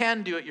and if you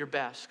can do it your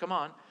best. Come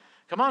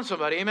on,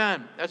 somebody,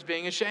 amen. That's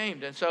being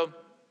ashamed. And so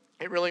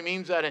it really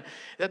means that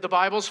the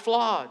Bible's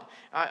flawed.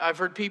 I've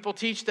heard people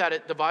teach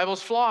that the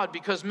Bible's flawed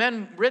because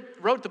men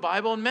wrote the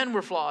Bible and men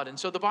were flawed. And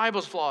so the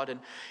Bible's flawed.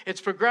 And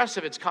it's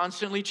progressive. It's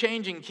constantly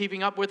changing,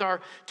 keeping up with our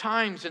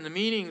times, and the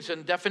meanings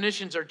and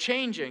definitions are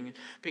changing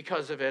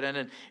because of it.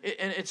 And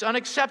it's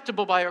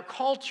unacceptable by our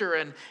culture.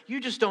 And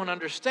you just don't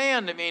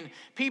understand. I mean,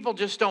 people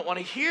just don't want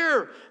to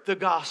hear the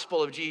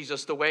gospel of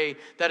Jesus the way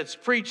that it's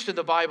preached in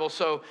the Bible.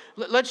 So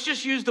let's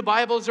just use the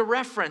Bible as a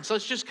reference.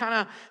 Let's just kind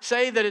of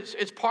say that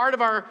it's part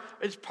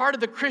of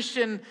the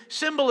Christian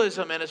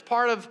symbolism, and it's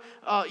part of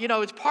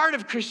it's part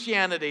of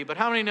Christianity. But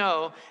how many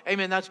know,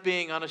 amen, that's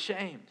being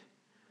unashamed.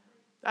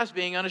 That's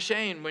being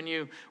unashamed when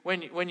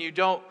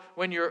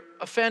you're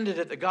offended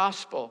at the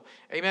gospel.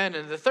 Amen.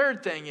 And the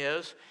third thing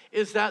is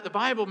that the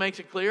Bible makes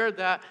it clear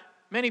that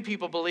many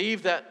people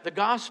believe that the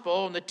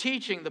gospel and the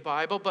teaching of the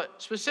Bible,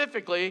 but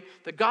specifically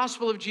the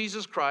gospel of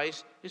Jesus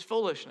Christ, is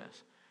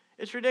foolishness.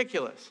 It's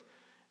ridiculous.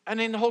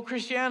 And in the whole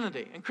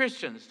Christianity and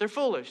Christians, they're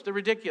foolish, they're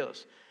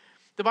ridiculous.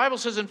 The Bible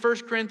says in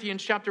 1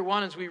 Corinthians chapter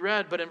 1, as we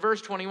read, but in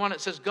verse 21, it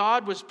says,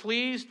 God was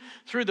pleased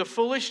through the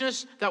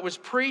foolishness that was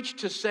preached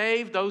to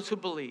save those who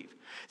believe.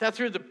 That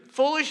through the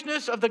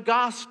foolishness of the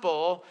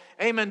gospel,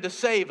 amen, to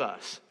save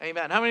us.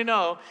 Amen. How many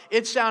know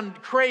it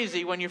sounded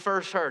crazy when you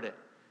first heard it?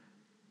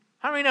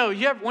 How many know?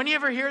 When you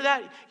ever hear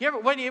that?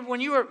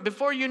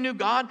 Before you knew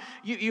God,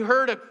 you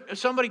heard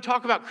somebody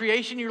talk about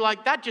creation, you're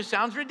like, that just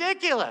sounds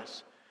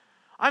ridiculous.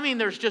 I mean,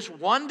 there's just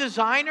one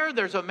designer,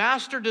 there's a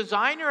master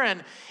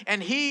designer,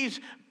 and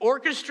he's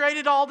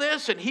orchestrated all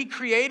this, and he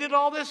created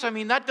all this. I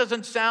mean, that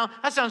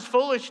sounds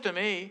foolish to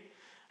me.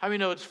 How many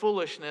know it's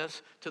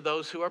foolishness to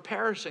those who are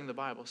perishing, the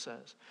Bible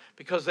says,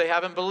 because they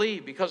haven't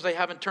believed, because they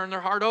haven't turned their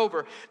heart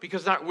over,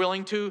 because they're not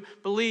willing to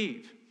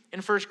believe.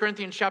 In 1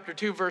 Corinthians chapter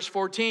 2, verse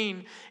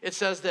 14, it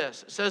says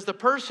this. It says, the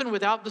person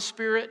without the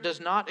Spirit does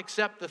not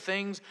accept the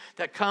things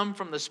that come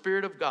from the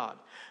Spirit of God,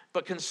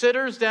 but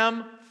considers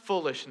them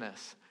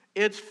foolishness.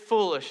 It's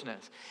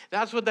foolishness.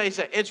 That's what they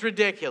say. It's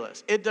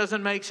ridiculous. It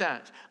doesn't make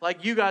sense.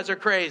 Like, you guys are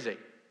crazy,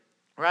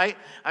 right?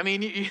 I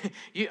mean,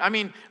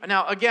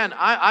 now again,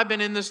 I've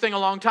been in this thing a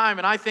long time,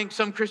 and I think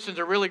some Christians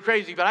are really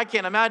crazy, but I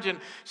can't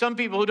imagine some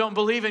people who don't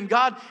believe in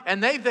God,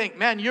 and they think,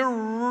 man,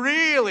 you're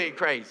really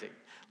crazy.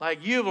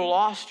 Like, you've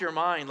lost your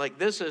mind. Like,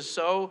 this is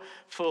so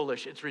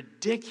foolish. It's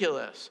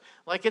ridiculous.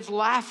 Like, it's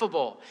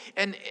laughable.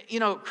 And,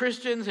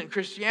 Christians and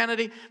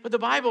Christianity, but the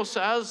Bible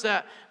says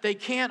that they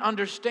can't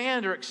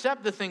understand or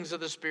accept the things of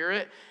the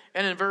Spirit.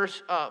 And in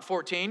verse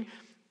 14,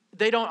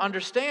 they don't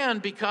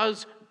understand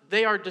because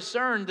they are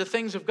discerned. The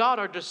things of God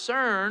are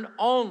discerned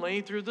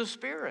only through the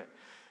Spirit.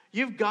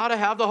 You've got to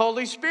have the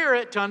Holy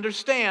Spirit to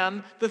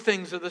understand the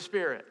things of the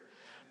Spirit.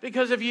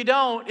 Because if you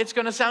don't, it's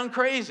going to sound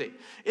crazy.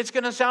 It's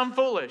going to sound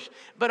foolish.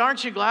 But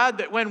aren't you glad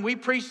that when we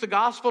preach the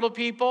gospel to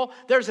people,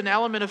 there's an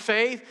element of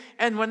faith?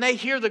 And when they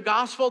hear the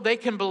gospel, they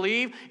can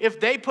believe.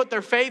 If they put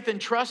their faith and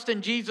trust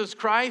in Jesus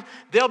Christ,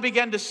 they'll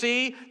begin to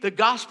see the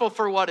gospel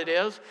for what it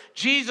is,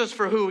 Jesus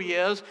for who he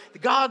is,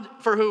 God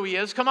for who he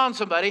is. Come on,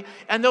 somebody.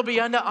 And they'll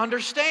begin to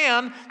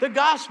understand the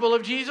gospel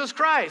of Jesus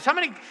Christ. How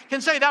many can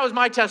say that was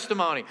my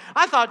testimony?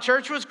 I thought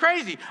church was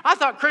crazy. I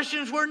thought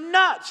Christians were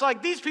nuts.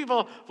 Like, these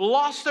people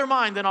lost their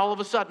mind. Then all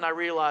of a sudden I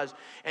realized,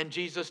 and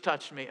Jesus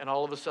touched me, and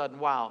all of a sudden,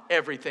 wow,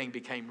 everything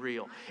became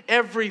real.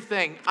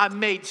 Everything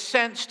made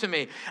sense to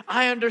me.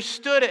 I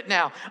understood it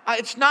now.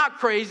 It's not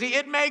crazy.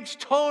 It makes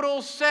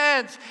total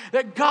sense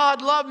that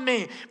God loved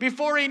me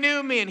before he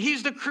knew me, and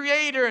he's the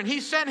creator, and he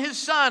sent his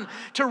son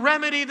to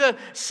remedy the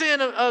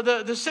sin of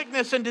the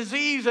sickness and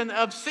disease and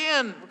of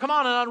sin. Come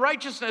on, and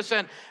unrighteousness.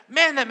 And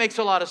man, that makes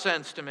a lot of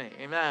sense to me.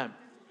 Amen.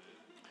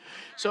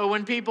 So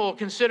when people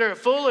consider it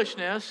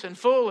foolishness and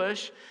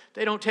foolish,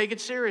 they don't take it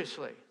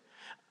seriously.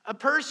 A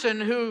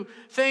person who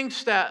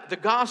thinks that the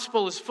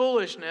gospel is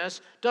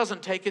foolishness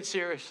doesn't take it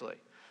seriously.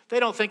 They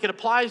don't think it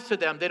applies to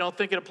them. They don't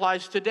think it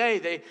applies today.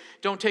 They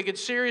don't take it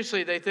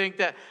seriously. They think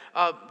that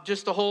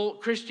just the whole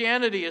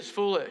Christianity is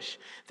foolish,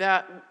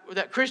 that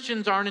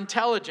Christians aren't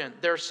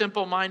intelligent. They're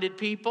simple-minded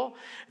people.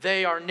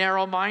 They are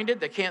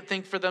narrow-minded. They can't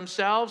think for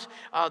themselves.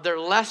 They're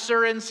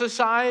lesser in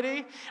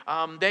society.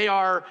 They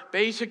are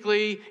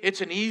basically,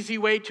 it's an easy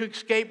way to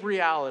escape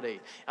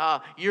reality.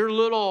 Your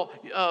little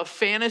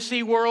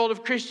fantasy world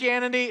of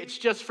Christianity, it's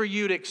just for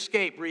you to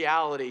escape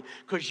reality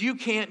because you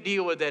can't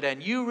deal with it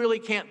and you really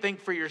can't think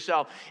for yourself.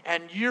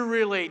 And you're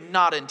really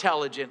not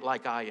intelligent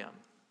like I am.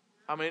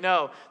 How many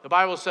know the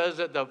Bible says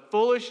that the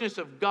foolishness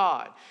of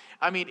God,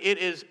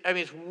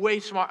 it's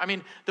way smart.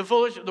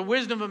 The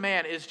wisdom of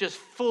man is just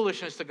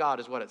foolishness to God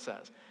is what it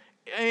says.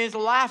 It's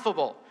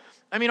laughable.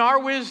 Our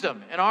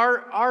wisdom and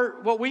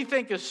our what we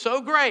think is so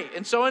great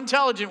and so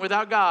intelligent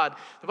without God,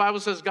 the Bible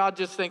says God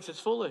just thinks it's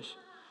foolish.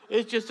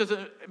 It just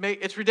doesn't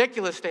it's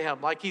ridiculous to him.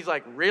 Like he's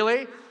like,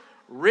 really?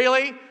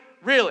 Really?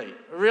 Really?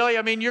 Really?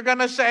 You're going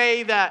to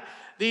say that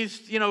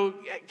these,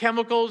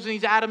 chemicals and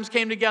these atoms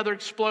came together,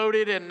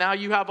 exploded, and now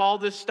you have all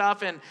this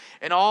stuff and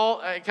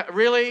all,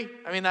 really?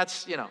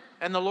 That's,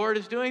 and the Lord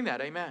is doing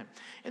that, amen.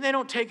 And they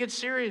don't take it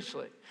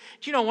seriously.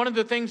 Do you know, one of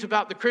the things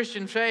about the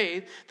Christian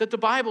faith that the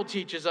Bible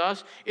teaches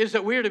us is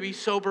that we're to be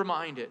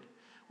sober-minded.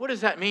 What does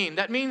that mean?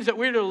 That means that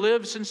we're to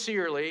live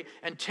sincerely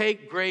and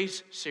take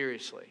grace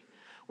seriously.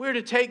 We're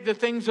to take the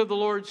things of the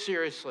Lord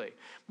seriously.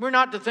 We're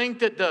not to think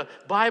that the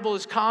Bible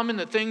is common,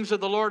 the things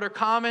of the Lord are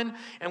common,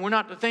 and we're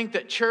not to think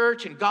that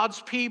church and God's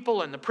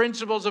people and the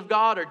principles of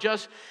God are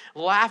just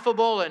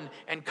laughable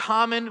and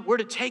common. We're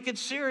to take it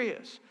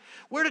serious.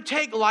 We're to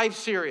take life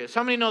serious.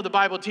 How many know the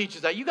Bible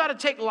teaches that? You got to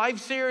take life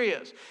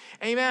serious.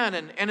 Amen.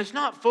 And it's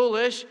not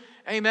foolish,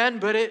 amen,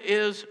 but it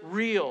is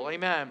real,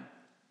 amen,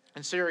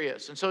 and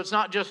serious. And so it's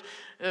not just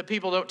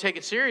people don't take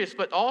it serious,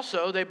 but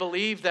also they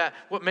believe that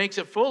what makes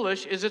it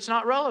foolish is it's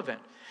not relevant.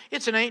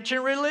 It's an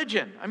ancient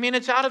religion.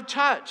 It's out of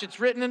touch. It's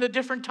written in a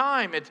different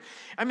time. It's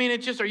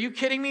just, are you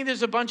kidding me?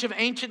 There's a bunch of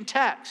ancient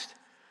text,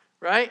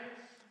 right?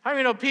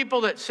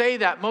 People that say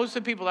that, most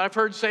of the people that I've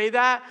heard say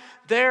that,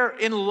 they're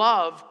in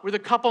love with a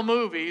couple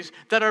movies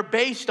that are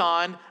based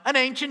on an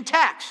ancient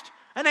text,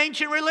 an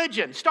ancient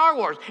religion. Star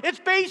Wars, it's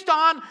based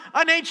on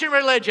an ancient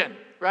religion,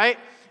 right?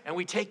 And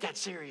we take that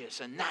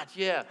serious, and that's,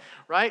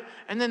 right?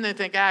 And then they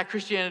think,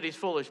 Christianity's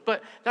foolish.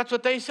 But that's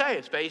what they say.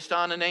 It's based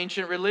on an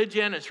ancient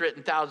religion. It's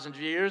written thousands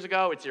of years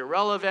ago. It's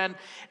irrelevant.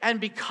 And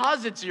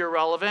because it's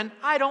irrelevant,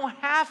 I don't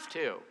have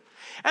to.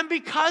 And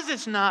because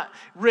it's not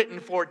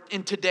written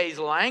in today's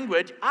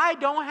language, I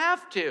don't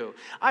have to.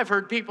 I've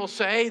heard people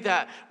say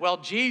that, well,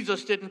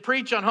 Jesus didn't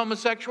preach on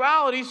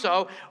homosexuality,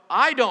 so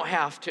I don't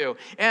have to.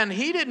 And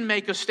he didn't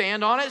make a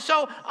stand on it,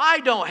 so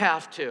I don't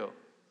have to.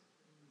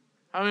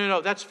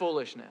 That's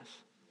foolishness.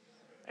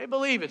 They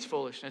believe it's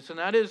foolishness, and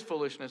that is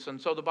foolishness.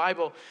 And so the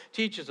Bible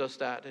teaches us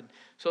that. And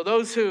so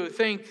those who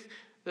think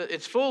that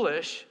it's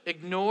foolish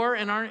ignore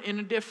and are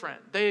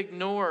indifferent. They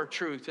ignore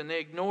truth, and they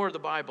ignore the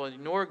Bible, and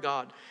ignore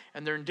God.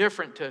 And they're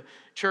indifferent to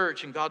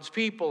church and God's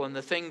people and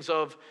the things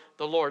of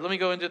the Lord. Let me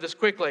go into this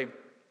quickly.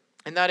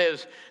 And that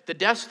is the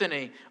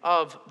destiny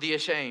of the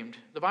ashamed.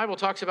 The Bible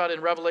talks about it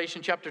in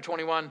Revelation chapter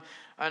 21.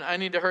 And I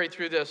need to hurry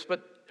through this.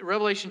 But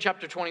Revelation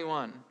chapter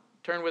 21.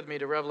 Turn with me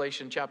to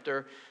Revelation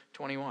chapter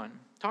 21.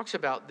 Talks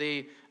about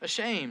the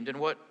ashamed and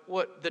what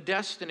the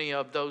destiny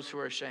of those who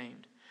are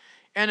ashamed.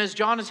 And as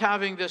John is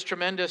having this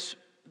tremendous,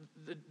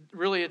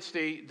 really it's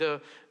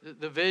the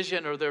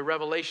vision or the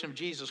revelation of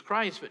Jesus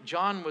Christ, but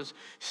John was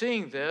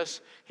seeing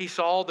this. He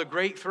saw the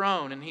great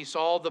throne, and he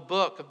saw the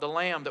book of the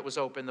Lamb that was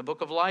open, the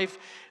book of life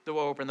that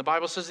were open. The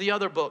Bible says the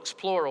other books,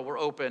 plural, were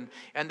open,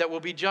 and that will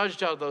be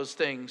judged out of those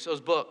things,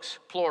 those books,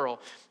 plural,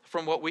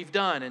 from what we've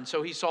done. And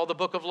so he saw the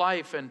book of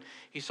life, and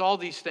he saw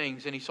these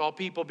things, and he saw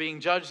people being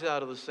judged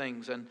out of those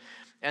things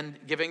and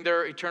giving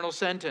their eternal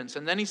sentence.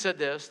 And then he said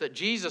this, that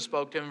Jesus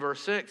spoke to him in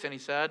verse 6, and he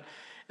said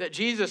that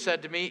Jesus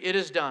said to me, "It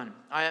is done.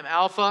 I am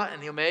Alpha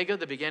and the Omega,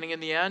 the beginning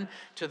and the end.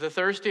 To the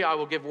thirsty I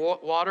will give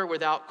water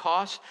without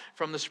cost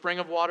from the spring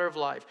of water of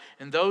life.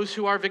 And those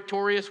who are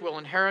victorious will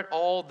inherit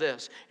all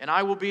this. And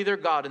I will be their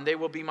God, and they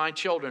will be my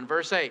children."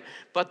 Verse 8,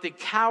 "But the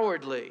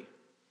cowardly,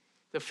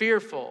 the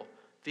fearful,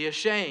 the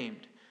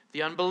ashamed,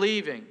 the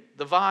unbelieving,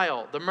 the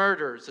vile, the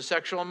murderers, the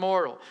sexual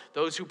immoral,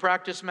 those who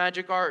practice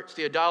magic arts,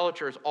 the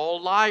idolaters, all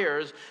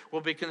liars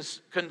will be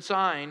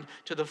consigned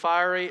to the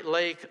fiery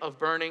lake of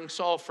burning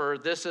sulfur.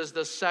 This is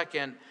the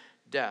second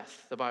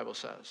death," the Bible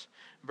says.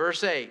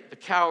 Verse 8, the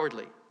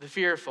cowardly, the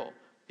fearful,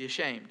 the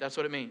ashamed. That's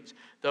what it means.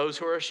 Those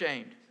who are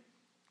ashamed.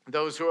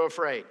 those who are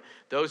afraid,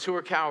 those who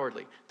are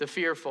cowardly, the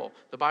fearful.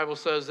 The Bible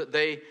says that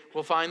they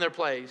will find their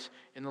place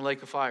in the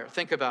lake of fire.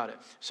 Think about it.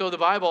 So the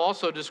Bible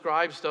also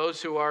describes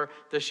those who are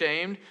the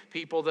shamed,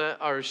 people that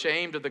are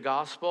ashamed of the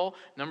gospel.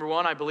 Number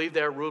one, I believe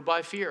they're ruled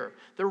by fear.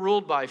 They're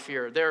ruled by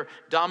fear. They're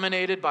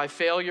dominated by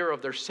failure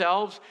of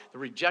themselves, the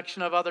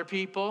rejection of other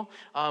people.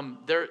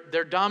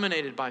 They're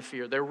dominated by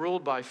fear. They're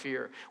ruled by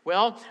fear.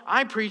 Well,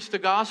 I preach the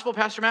gospel,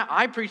 Pastor Matt,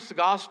 I preach the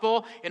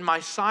gospel in my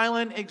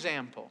silent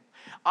example.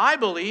 I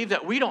believe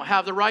that we don't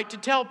have the right to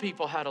tell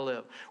people how to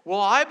live. Well,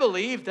 I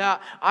believe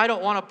that I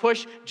don't want to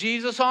push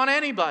Jesus on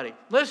anybody.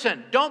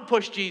 Listen, don't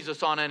push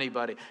Jesus on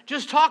anybody.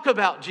 Just talk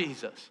about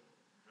Jesus.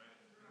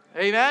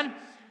 Amen?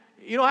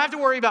 You don't have to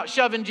worry about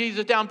shoving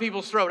Jesus down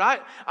people's throat.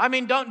 I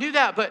mean, don't do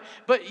that,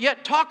 but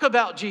yet talk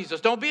about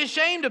Jesus. Don't be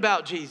ashamed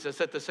about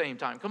Jesus at the same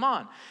time. Come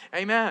on.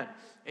 Amen.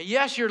 And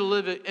yes, you're to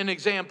live an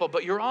example,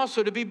 but you're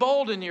also to be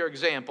bold in your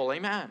example.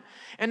 Amen.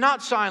 And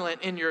not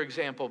silent in your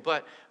example,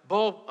 but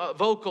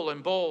vocal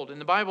and bold.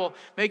 And the Bible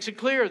makes it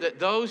clear that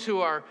those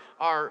who are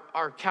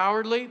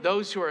cowardly,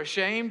 those who are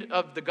ashamed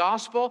of the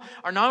gospel,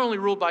 are not only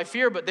ruled by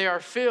fear, but they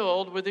are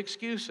filled with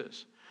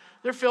excuses.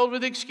 They're filled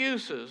with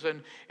excuses.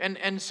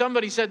 And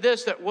somebody said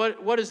this, that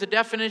what is the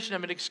definition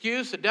of an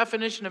excuse? The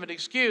definition of an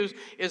excuse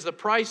is the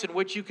price at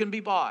which you can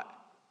be bought.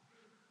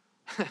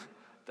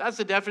 That's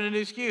the definite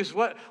excuse.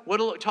 What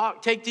will it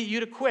take you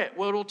to quit?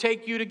 What will it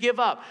take you to give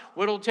up?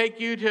 What will it take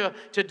you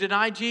to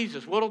deny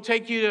Jesus? What will it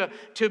take you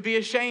to be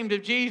ashamed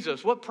of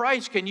Jesus? What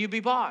price can you be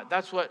bought?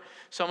 That's what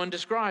someone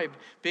described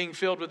being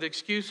filled with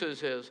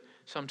excuses is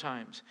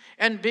sometimes.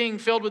 And being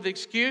filled with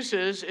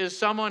excuses is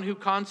someone who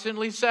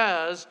constantly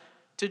says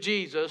to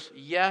Jesus,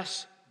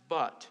 yes,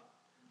 but.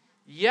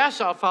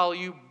 Yes, I'll follow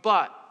you,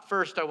 but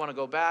first I want to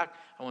go back.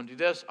 I want to do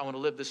this. I want to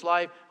live this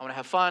life. I want to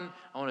have fun.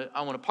 I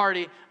want to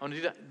party. I want to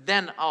do that.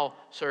 Then I'll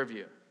serve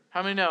you.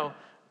 How many know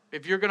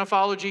if you're going to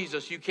follow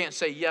Jesus, you can't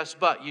say yes,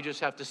 but. You just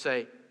have to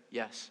say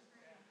yes.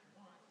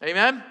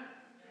 Amen?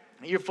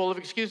 You're full of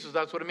excuses.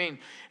 That's what it means.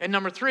 And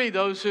number three,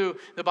 those who,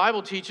 the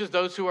Bible teaches,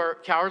 those who are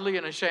cowardly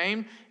and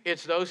ashamed,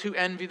 it's those who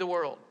envy the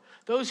world.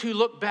 Those who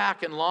look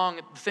back and long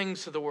at the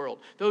things of the world.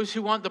 Those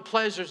who want the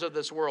pleasures of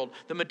this world,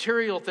 the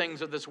material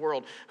things of this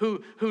world.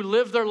 Who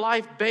live their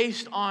life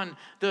based on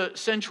the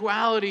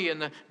sensuality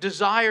and the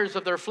desires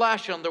of their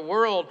flesh and the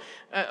world.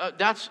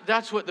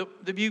 That's what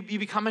you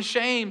become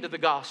ashamed of the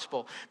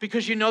gospel.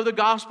 Because you know the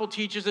gospel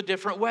teaches a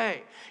different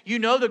way. You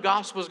know the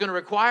gospel is going to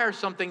require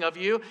something of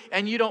you.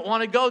 And you don't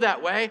want to go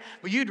that way.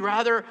 But you'd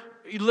rather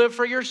live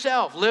for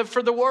yourself, live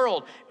for the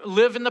world,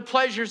 live in the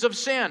pleasures of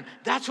sin.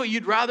 That's what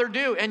you'd rather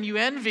do. And you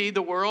envy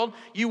the world.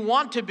 You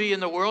want to be in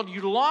the world.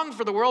 You long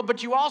for the world,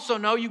 but you also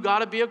know you got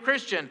to be a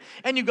Christian.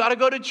 And you got to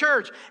go to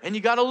church. And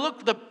you got to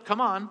look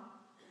come on.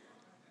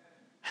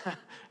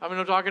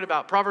 I'm talking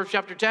about. Proverbs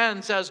chapter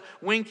 10 says,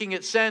 winking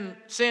at sin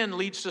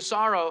leads to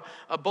sorrow.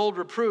 A bold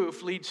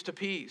reproof leads to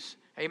peace.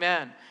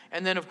 Amen.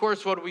 And then, of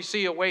course, what do we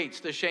see awaits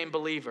the ashamed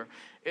believer?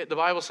 The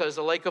Bible says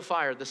the lake of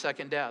fire, the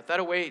second death.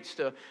 That awaits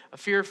the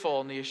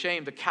fearful and the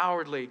ashamed, the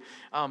cowardly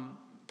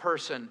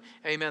person.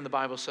 Amen, the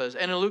Bible says.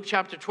 And in Luke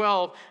chapter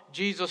 12,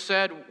 Jesus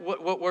said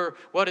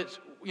what it's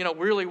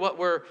really what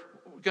we're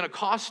going to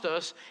cost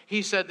us.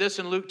 He said this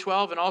in Luke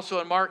 12 and also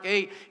in Mark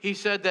 8. He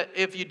said that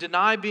if you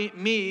deny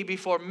me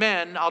before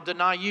men, I'll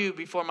deny you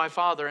before my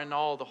Father and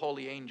all the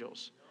holy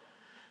angels.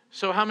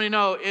 So how many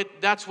know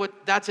that's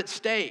at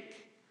stake?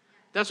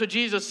 That's what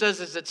Jesus says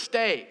is at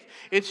stake.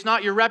 It's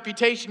not your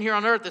reputation here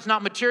on earth. It's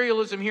not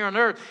materialism here on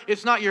earth.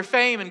 It's not your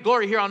fame and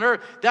glory here on earth.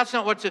 That's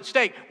not what's at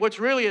stake. What's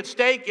really at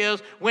stake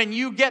is when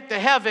you get to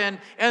heaven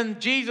and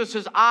Jesus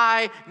says,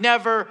 I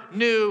never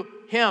knew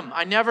him.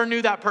 I never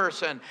knew that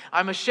person.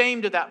 I'm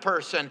ashamed of that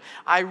person.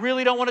 I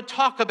really don't want to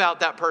talk about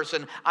that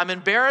person. I'm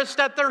embarrassed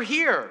that they're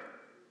here.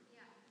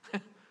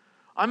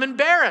 I'm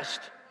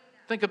embarrassed.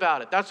 Think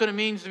about it. That's what it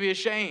means to be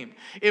ashamed.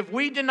 If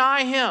we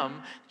deny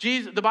him,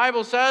 the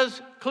Bible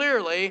says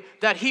clearly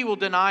that he will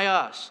deny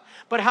us.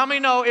 But how many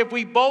know if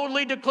we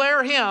boldly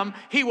declare him,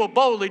 he will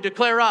boldly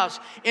declare us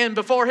in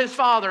before his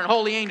Father and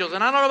holy angels.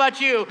 And I don't know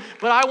about you,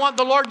 but I want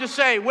the Lord to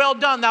say, well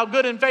done, thou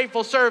good and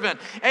faithful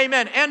servant.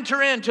 Amen.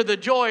 Enter into the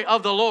joy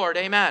of the Lord.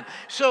 Amen.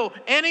 So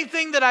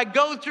anything that I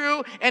go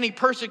through, any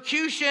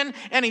persecution,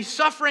 any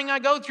suffering I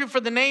go through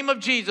for the name of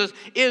Jesus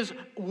is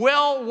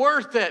well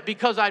worth it,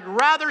 because I'd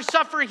rather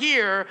suffer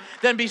here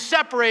than be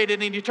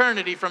separated in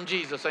eternity from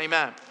Jesus.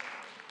 Amen.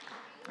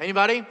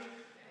 Anybody?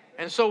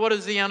 And so what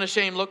does the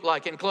unashamed look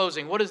like? In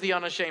closing, what does the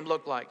unashamed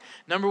look like?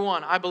 Number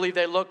one, I believe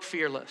they look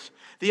fearless.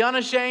 The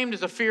unashamed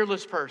is a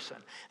fearless person.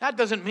 That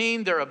doesn't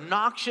mean they're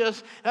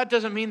obnoxious. That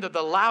doesn't mean they're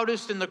the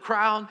loudest in the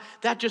crowd.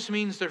 That just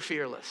means they're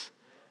fearless.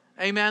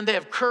 Amen. They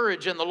have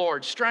courage in the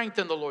Lord, strength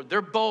in the Lord.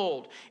 They're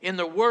bold in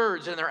their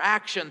words and their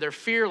action. They're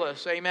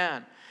fearless.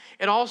 Amen.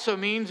 It also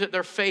means that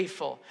they're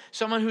faithful.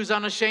 Someone who's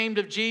unashamed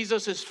of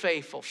Jesus is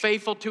faithful.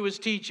 Faithful to his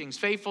teachings,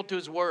 faithful to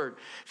his word,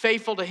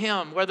 faithful to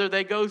him, whether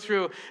they go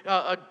through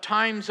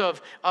times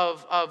of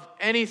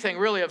anything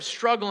really, of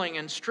struggling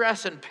and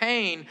stress and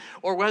pain,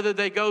 or whether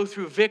they go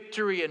through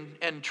victory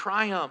and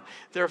triumph.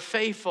 They're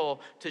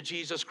faithful to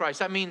Jesus Christ.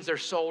 That means they're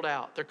sold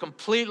out. They're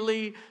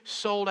completely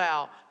sold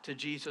out to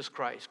Jesus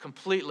Christ.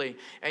 Completely.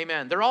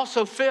 Amen. They're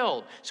also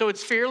filled. So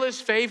it's fearless,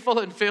 faithful,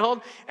 and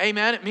filled.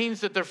 Amen. It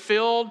means that they're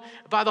filled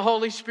by the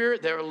Holy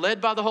Spirit. They're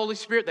led by the Holy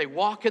Spirit. They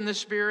walk in the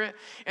Spirit.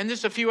 And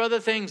just a few other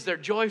things. They're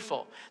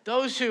joyful.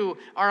 Those who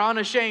are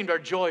unashamed are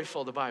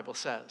joyful, the Bible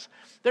says.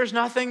 There's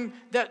nothing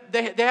that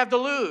they have to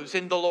lose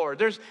in the Lord.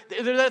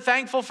 They're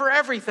thankful for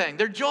everything.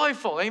 They're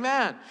joyful.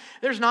 Amen.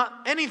 There's not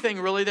anything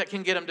really that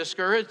can get them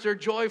discouraged. They're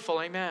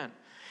joyful. Amen.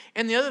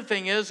 And the other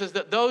thing is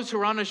that those who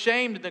are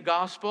unashamed in the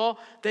gospel,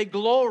 they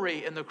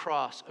glory in the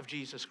cross of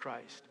Jesus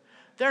Christ.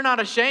 They're not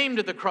ashamed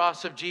of the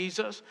cross of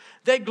Jesus.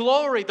 They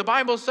glory. The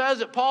Bible says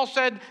that Paul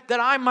said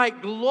that I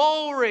might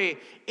glory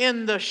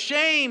in the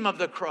shame of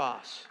the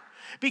cross.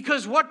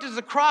 Because what does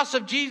the cross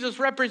of Jesus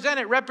represent?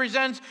 It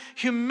represents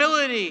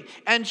humility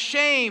and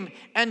shame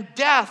and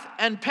death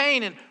and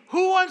pain. And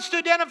who wants to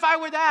identify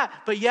with that?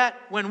 But yet,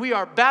 when we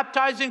are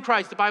baptized in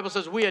Christ, the Bible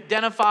says we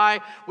identify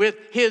with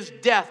his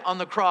death on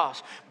the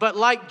cross. But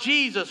like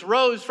Jesus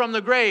rose from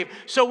the grave,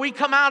 so we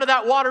come out of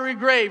that watery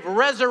grave,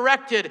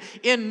 resurrected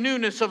in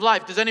newness of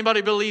life. Does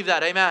anybody believe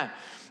that? Amen.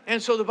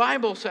 And so the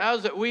Bible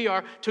says that we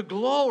are to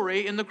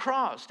glory in the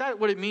cross. That's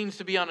what it means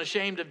to be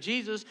unashamed of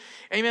Jesus.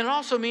 Amen. It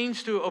also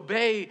means to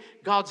obey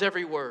God's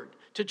every word,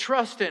 to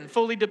trust in,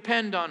 fully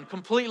depend on,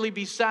 completely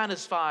be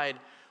satisfied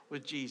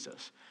with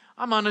Jesus.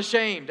 I'm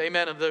unashamed,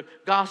 amen, of the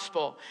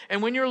gospel.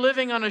 And when you're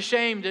living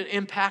unashamed, it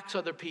impacts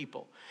other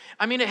people.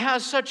 I mean, it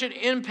has such an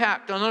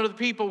impact on other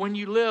people when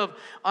you live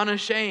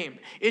unashamed.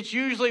 It's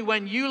usually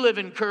when you live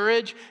in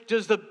courage,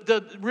 does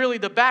really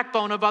the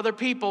backbone of other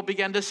people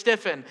begin to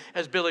stiffen,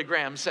 as Billy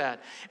Graham said.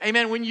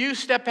 Amen. When you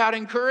step out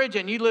in courage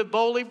and you live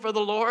boldly for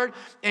the Lord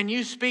and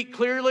you speak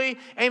clearly,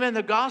 amen,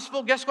 the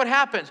gospel, guess what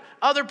happens?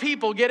 Other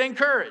people get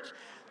encouraged.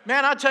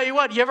 Man, I'll tell you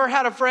what, you ever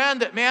had a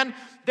friend that, man,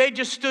 they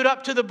just stood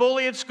up to the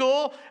bully at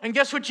school, and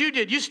guess what you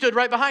did? You stood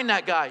right behind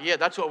that guy. Yeah,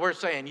 that's what we're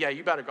saying. Yeah,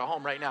 you better go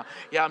home right now.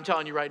 Yeah, I'm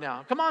telling you right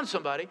now. Come on,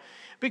 somebody.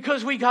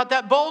 Because we got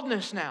that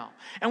boldness now,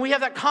 and we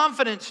have that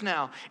confidence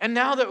now. And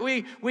now that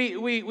we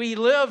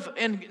live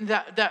in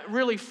that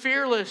really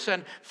fearless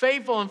and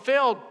faithful and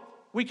filled,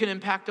 we can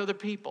impact other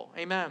people.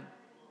 Amen.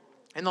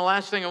 And the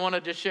last thing I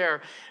wanted to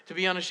share, to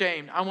be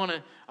unashamed, I want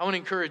to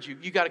encourage you.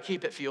 You got to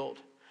keep it fueled.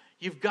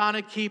 You've got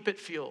to keep it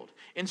fueled.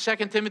 In 2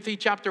 Timothy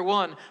chapter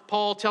 1,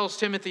 Paul tells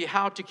Timothy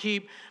how to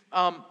keep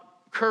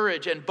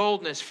courage and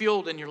boldness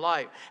fueled in your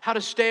life. How to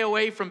stay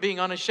away from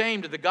being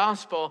unashamed of the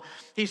gospel.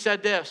 He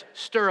said this,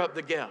 stir up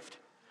the gift.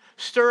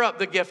 Stir up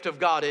the gift of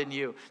God in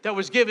you that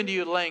was given to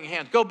you laying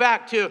hands. Go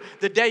back to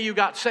the day you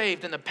got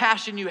saved and the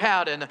passion you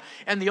had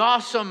and the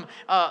awesome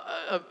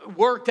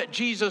work that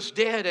Jesus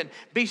did. And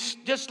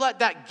just let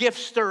that gift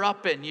stir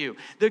up in you.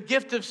 The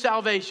gift of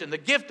salvation, the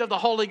gift of the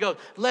Holy Ghost.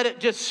 Let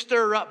it just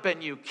stir up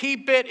in you.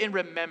 Keep it in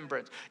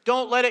remembrance.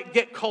 Don't let it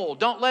get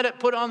cold. Don't let it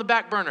put on the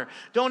back burner.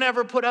 Don't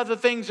ever put other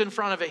things in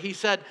front of it. He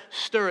said,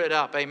 stir it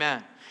up.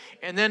 Amen.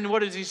 And then what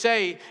does he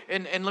say?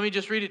 And let me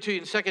just read it to you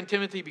in 2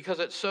 Timothy because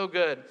it's so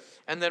good.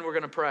 And then we're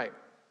going to pray.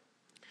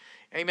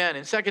 Amen.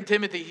 In 2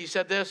 Timothy, he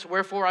said this,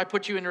 wherefore I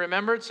put you in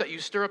remembrance that you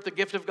stir up the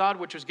gift of God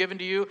which was given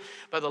to you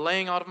by the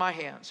laying out of my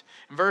hands.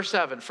 In verse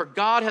 7, for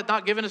God hath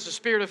not given us a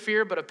spirit of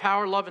fear, but of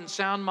power, love, and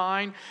sound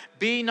mind.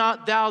 Be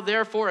not thou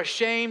therefore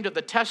ashamed of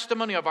the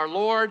testimony of our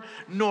Lord,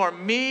 nor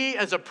me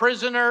as a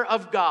prisoner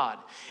of God.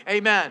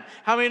 Amen.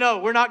 How many know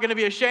we're not going to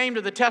be ashamed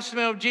of the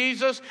testimony of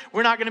Jesus?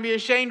 We're not going to be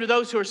ashamed of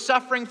those who are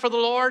suffering for the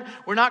Lord.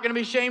 We're not going to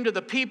be ashamed of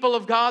the people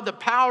of God, the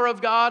power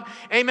of God.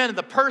 Amen. And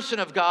the person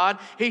of God.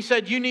 He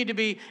said you need to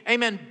be,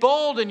 amen,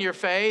 bold in your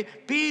faith.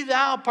 Be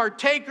thou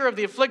partaker of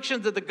the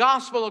afflictions of the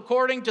gospel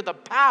according to the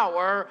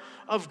power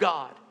of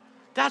God.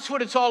 That's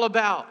what it's all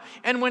about.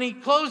 And when he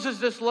closes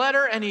this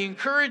letter and he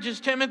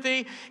encourages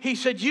Timothy, he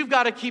said, you've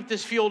got to keep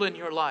this fueled in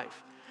your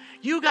life.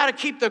 You got to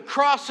keep the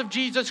cross of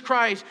Jesus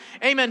Christ,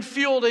 amen,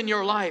 fueled in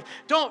your life.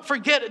 Don't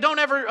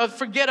ever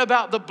forget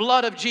about the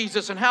blood of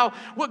Jesus and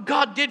what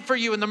God did for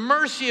you and the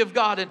mercy of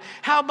God and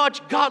how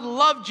much God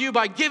loved you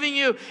by giving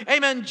you,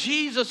 amen,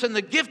 Jesus and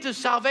the gift of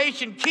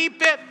salvation.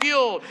 Keep it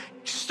fueled.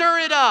 Stir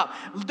it up.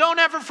 Don't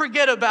ever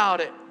forget about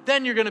it.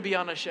 Then you're going to be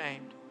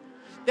unashamed.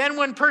 Then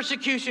when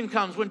persecution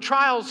comes, when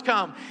trials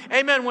come,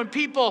 amen, when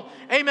people,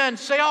 amen,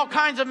 say all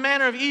kinds of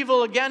manner of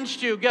evil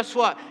against you, guess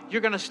what?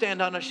 You're going to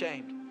stand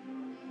unashamed.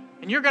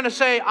 And you're going to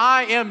say,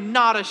 I am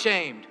not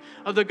ashamed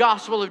of the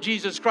gospel of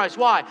Jesus Christ.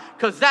 Why?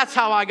 Because that's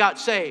how I got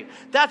saved.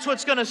 That's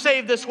what's going to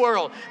save this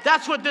world.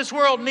 That's what this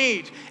world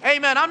needs.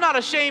 Amen. I'm not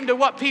ashamed of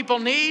what people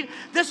need.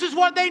 This is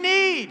what they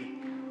need.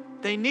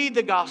 They need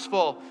the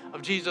gospel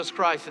of Jesus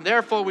Christ. And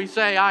therefore we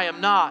say, I am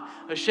not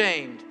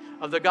ashamed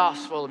of the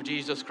gospel of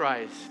Jesus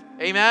Christ.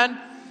 Amen.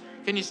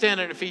 Can you stand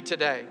on your feet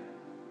today?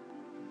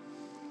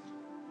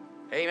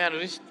 Amen. We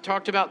just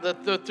talked about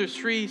the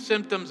three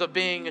symptoms of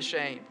being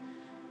ashamed.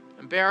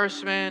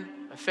 Embarrassment,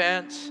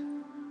 offense,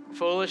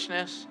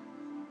 foolishness.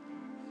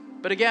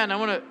 But again, I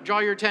want to draw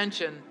your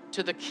attention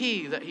to the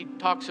key that he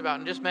talks about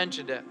and just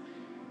mentioned it.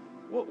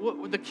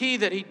 The key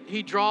that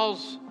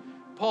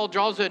Paul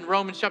draws in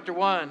Romans chapter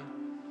 1,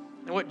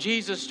 and what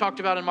Jesus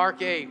talked about in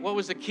Mark 8. What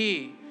was the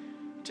key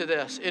to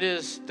this? It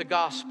is the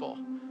gospel,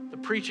 the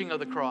preaching of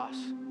the cross.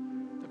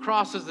 The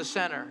cross is the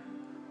center.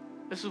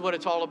 This is what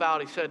it's all about.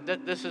 He said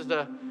that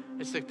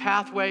it's the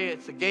pathway,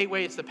 it's the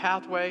gateway, it's the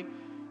pathway,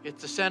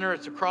 it's the center,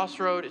 it's the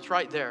crossroad, it's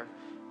right there.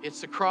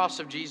 It's the cross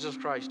of Jesus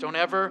Christ. Don't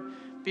ever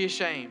be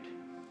ashamed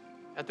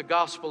at the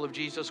gospel of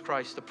Jesus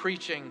Christ, the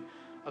preaching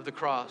of the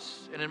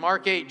cross. And in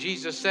Mark 8,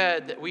 Jesus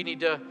said that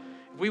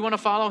if we want to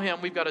follow him,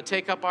 we've got to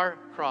take up our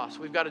cross.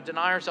 We've got to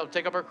deny ourselves,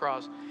 take up our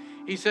cross.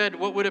 He said,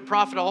 what would it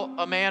profit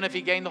a man if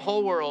he gained the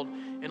whole world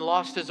and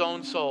lost his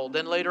own soul?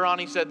 Then later on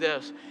he said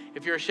this,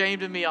 if you're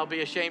ashamed of me, I'll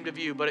be ashamed of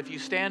you. But if you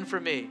stand for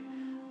me,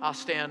 I'll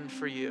stand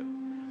for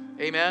you.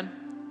 Amen?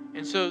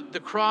 And so the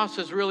cross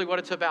is really what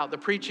it's about, the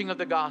preaching of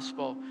the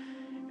gospel.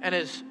 And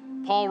as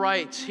Paul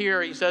writes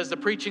here, he says the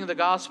preaching of the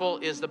gospel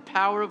is the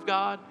power of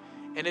God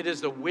and it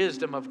is the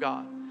wisdom of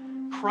God.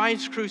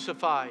 Christ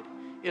crucified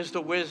is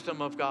the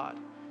wisdom of God.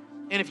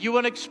 And if you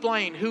want to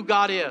explain who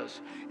God is,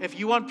 if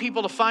you want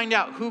people to find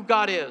out who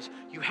God is,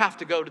 you have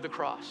to go to the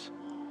cross.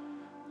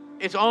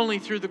 It's only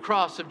through the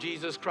cross of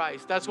Jesus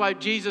Christ. That's why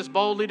Jesus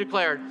boldly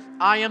declared,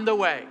 I am the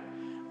way,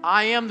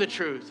 I am the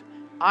truth,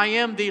 I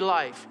am the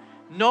life.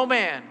 No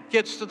man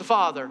gets to the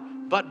Father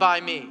but by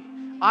me.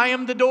 I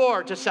am the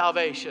door to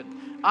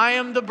salvation. I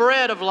am the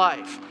bread of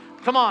life.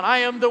 Come on, I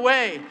am the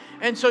way.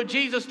 And so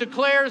Jesus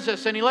declares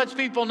this and he lets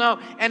people know.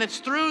 And it's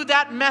through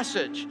that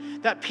message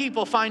that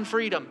people find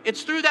freedom.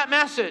 It's through that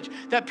message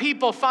that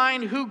people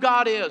find who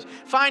God is,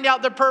 find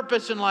out their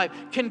purpose in life,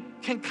 can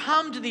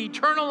come to the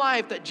eternal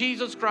life that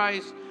Jesus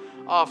Christ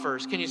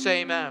offers. Can you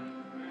say amen?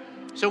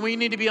 So we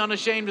need to be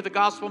unashamed of the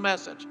gospel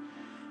message.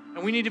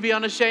 And we need to be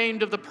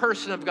unashamed of the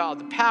person of God,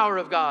 the power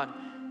of God,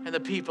 and the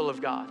people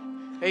of God.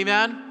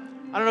 Amen?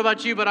 I don't know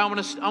about you, but I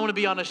want to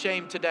be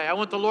unashamed today. I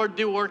want the Lord to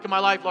do work in my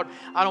life, Lord.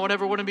 I don't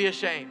ever want to be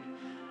ashamed.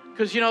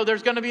 Because,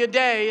 there's going to be a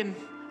day and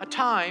a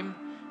time,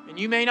 and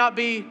you may not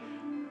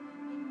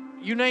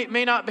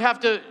have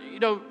to,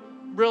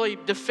 really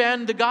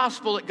defend the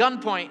gospel at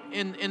gunpoint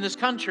in this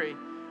country.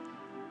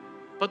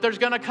 But there's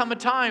going to come a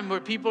time where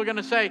people are going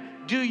to say,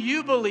 do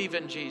you believe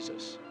in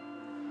Jesus?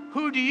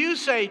 Who do you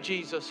say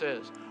Jesus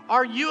is?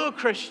 Are you a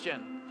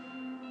Christian?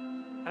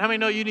 And how many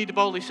know you need to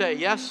boldly say,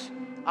 yes,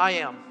 I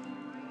am.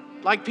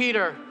 Like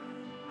Peter,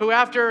 who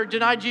after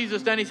denied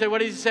Jesus, then he said,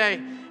 what did he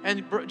say?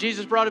 And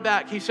Jesus brought it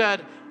back. He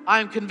said, I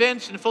am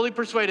convinced and fully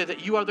persuaded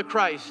that you are the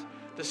Christ,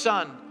 the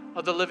Son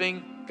of the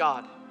living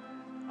God.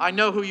 I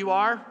know who you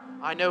are.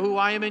 I know who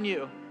I am in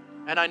you.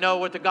 And I know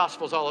what the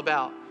gospel is all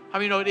about. How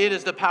many know it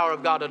is the power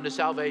of God unto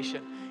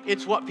salvation?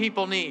 It's what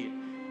people need.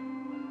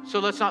 So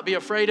let's not be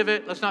afraid of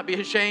it. Let's not be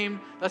ashamed.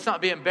 Let's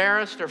not be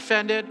embarrassed or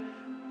offended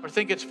or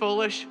think it's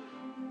foolish.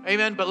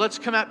 Amen. But let's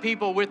come at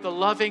people with the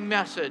loving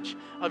message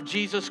of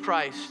Jesus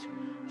Christ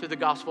through the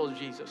gospel of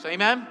Jesus.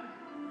 Amen.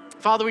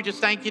 Father, we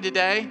just thank you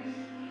today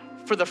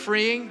for the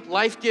freeing,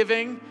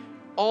 life-giving,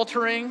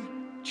 altering,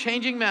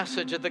 changing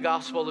message of the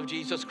gospel of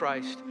Jesus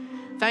Christ.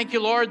 Thank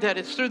you, Lord, that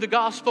it's through the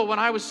gospel when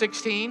I was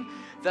 16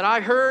 that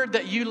I heard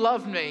that you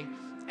loved me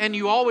and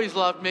you always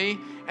loved me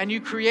and you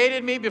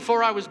created me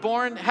before I was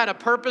born, had a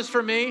purpose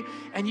for me,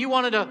 and you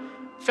wanted to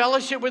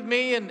fellowship with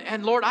me,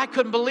 and Lord, I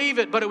couldn't believe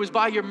it, but it was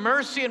by your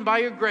mercy and by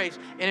your grace,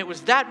 and it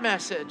was that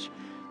message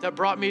that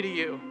brought me to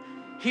you.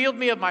 Healed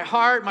me of my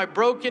heart, my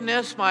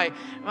brokenness, my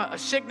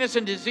sickness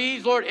and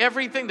disease, Lord,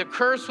 everything, the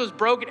curse was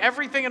broken,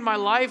 everything in my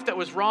life that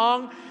was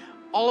wrong,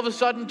 all of a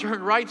sudden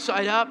turned right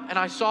side up, and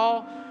I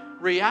saw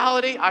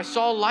reality, I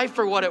saw life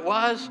for what it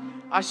was,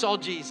 I saw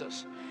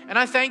Jesus. And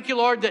I thank you,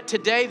 Lord, that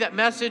today that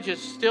message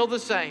is still the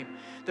same.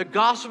 The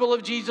gospel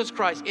of Jesus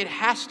Christ, it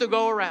has to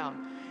go around.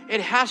 It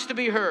has to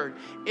be heard.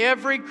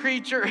 Every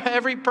creature,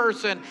 every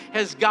person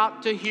has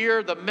got to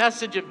hear the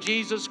message of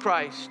Jesus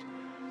Christ.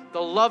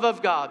 The love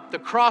of God, the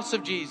cross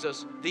of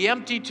Jesus, the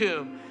empty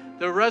tomb,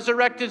 the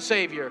resurrected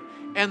Savior,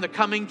 and the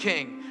coming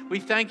King. We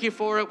thank you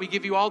for it. We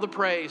give you all the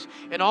praise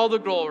and all the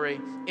glory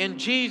in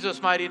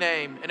Jesus' mighty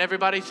name. And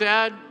everybody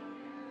said,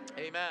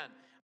 amen.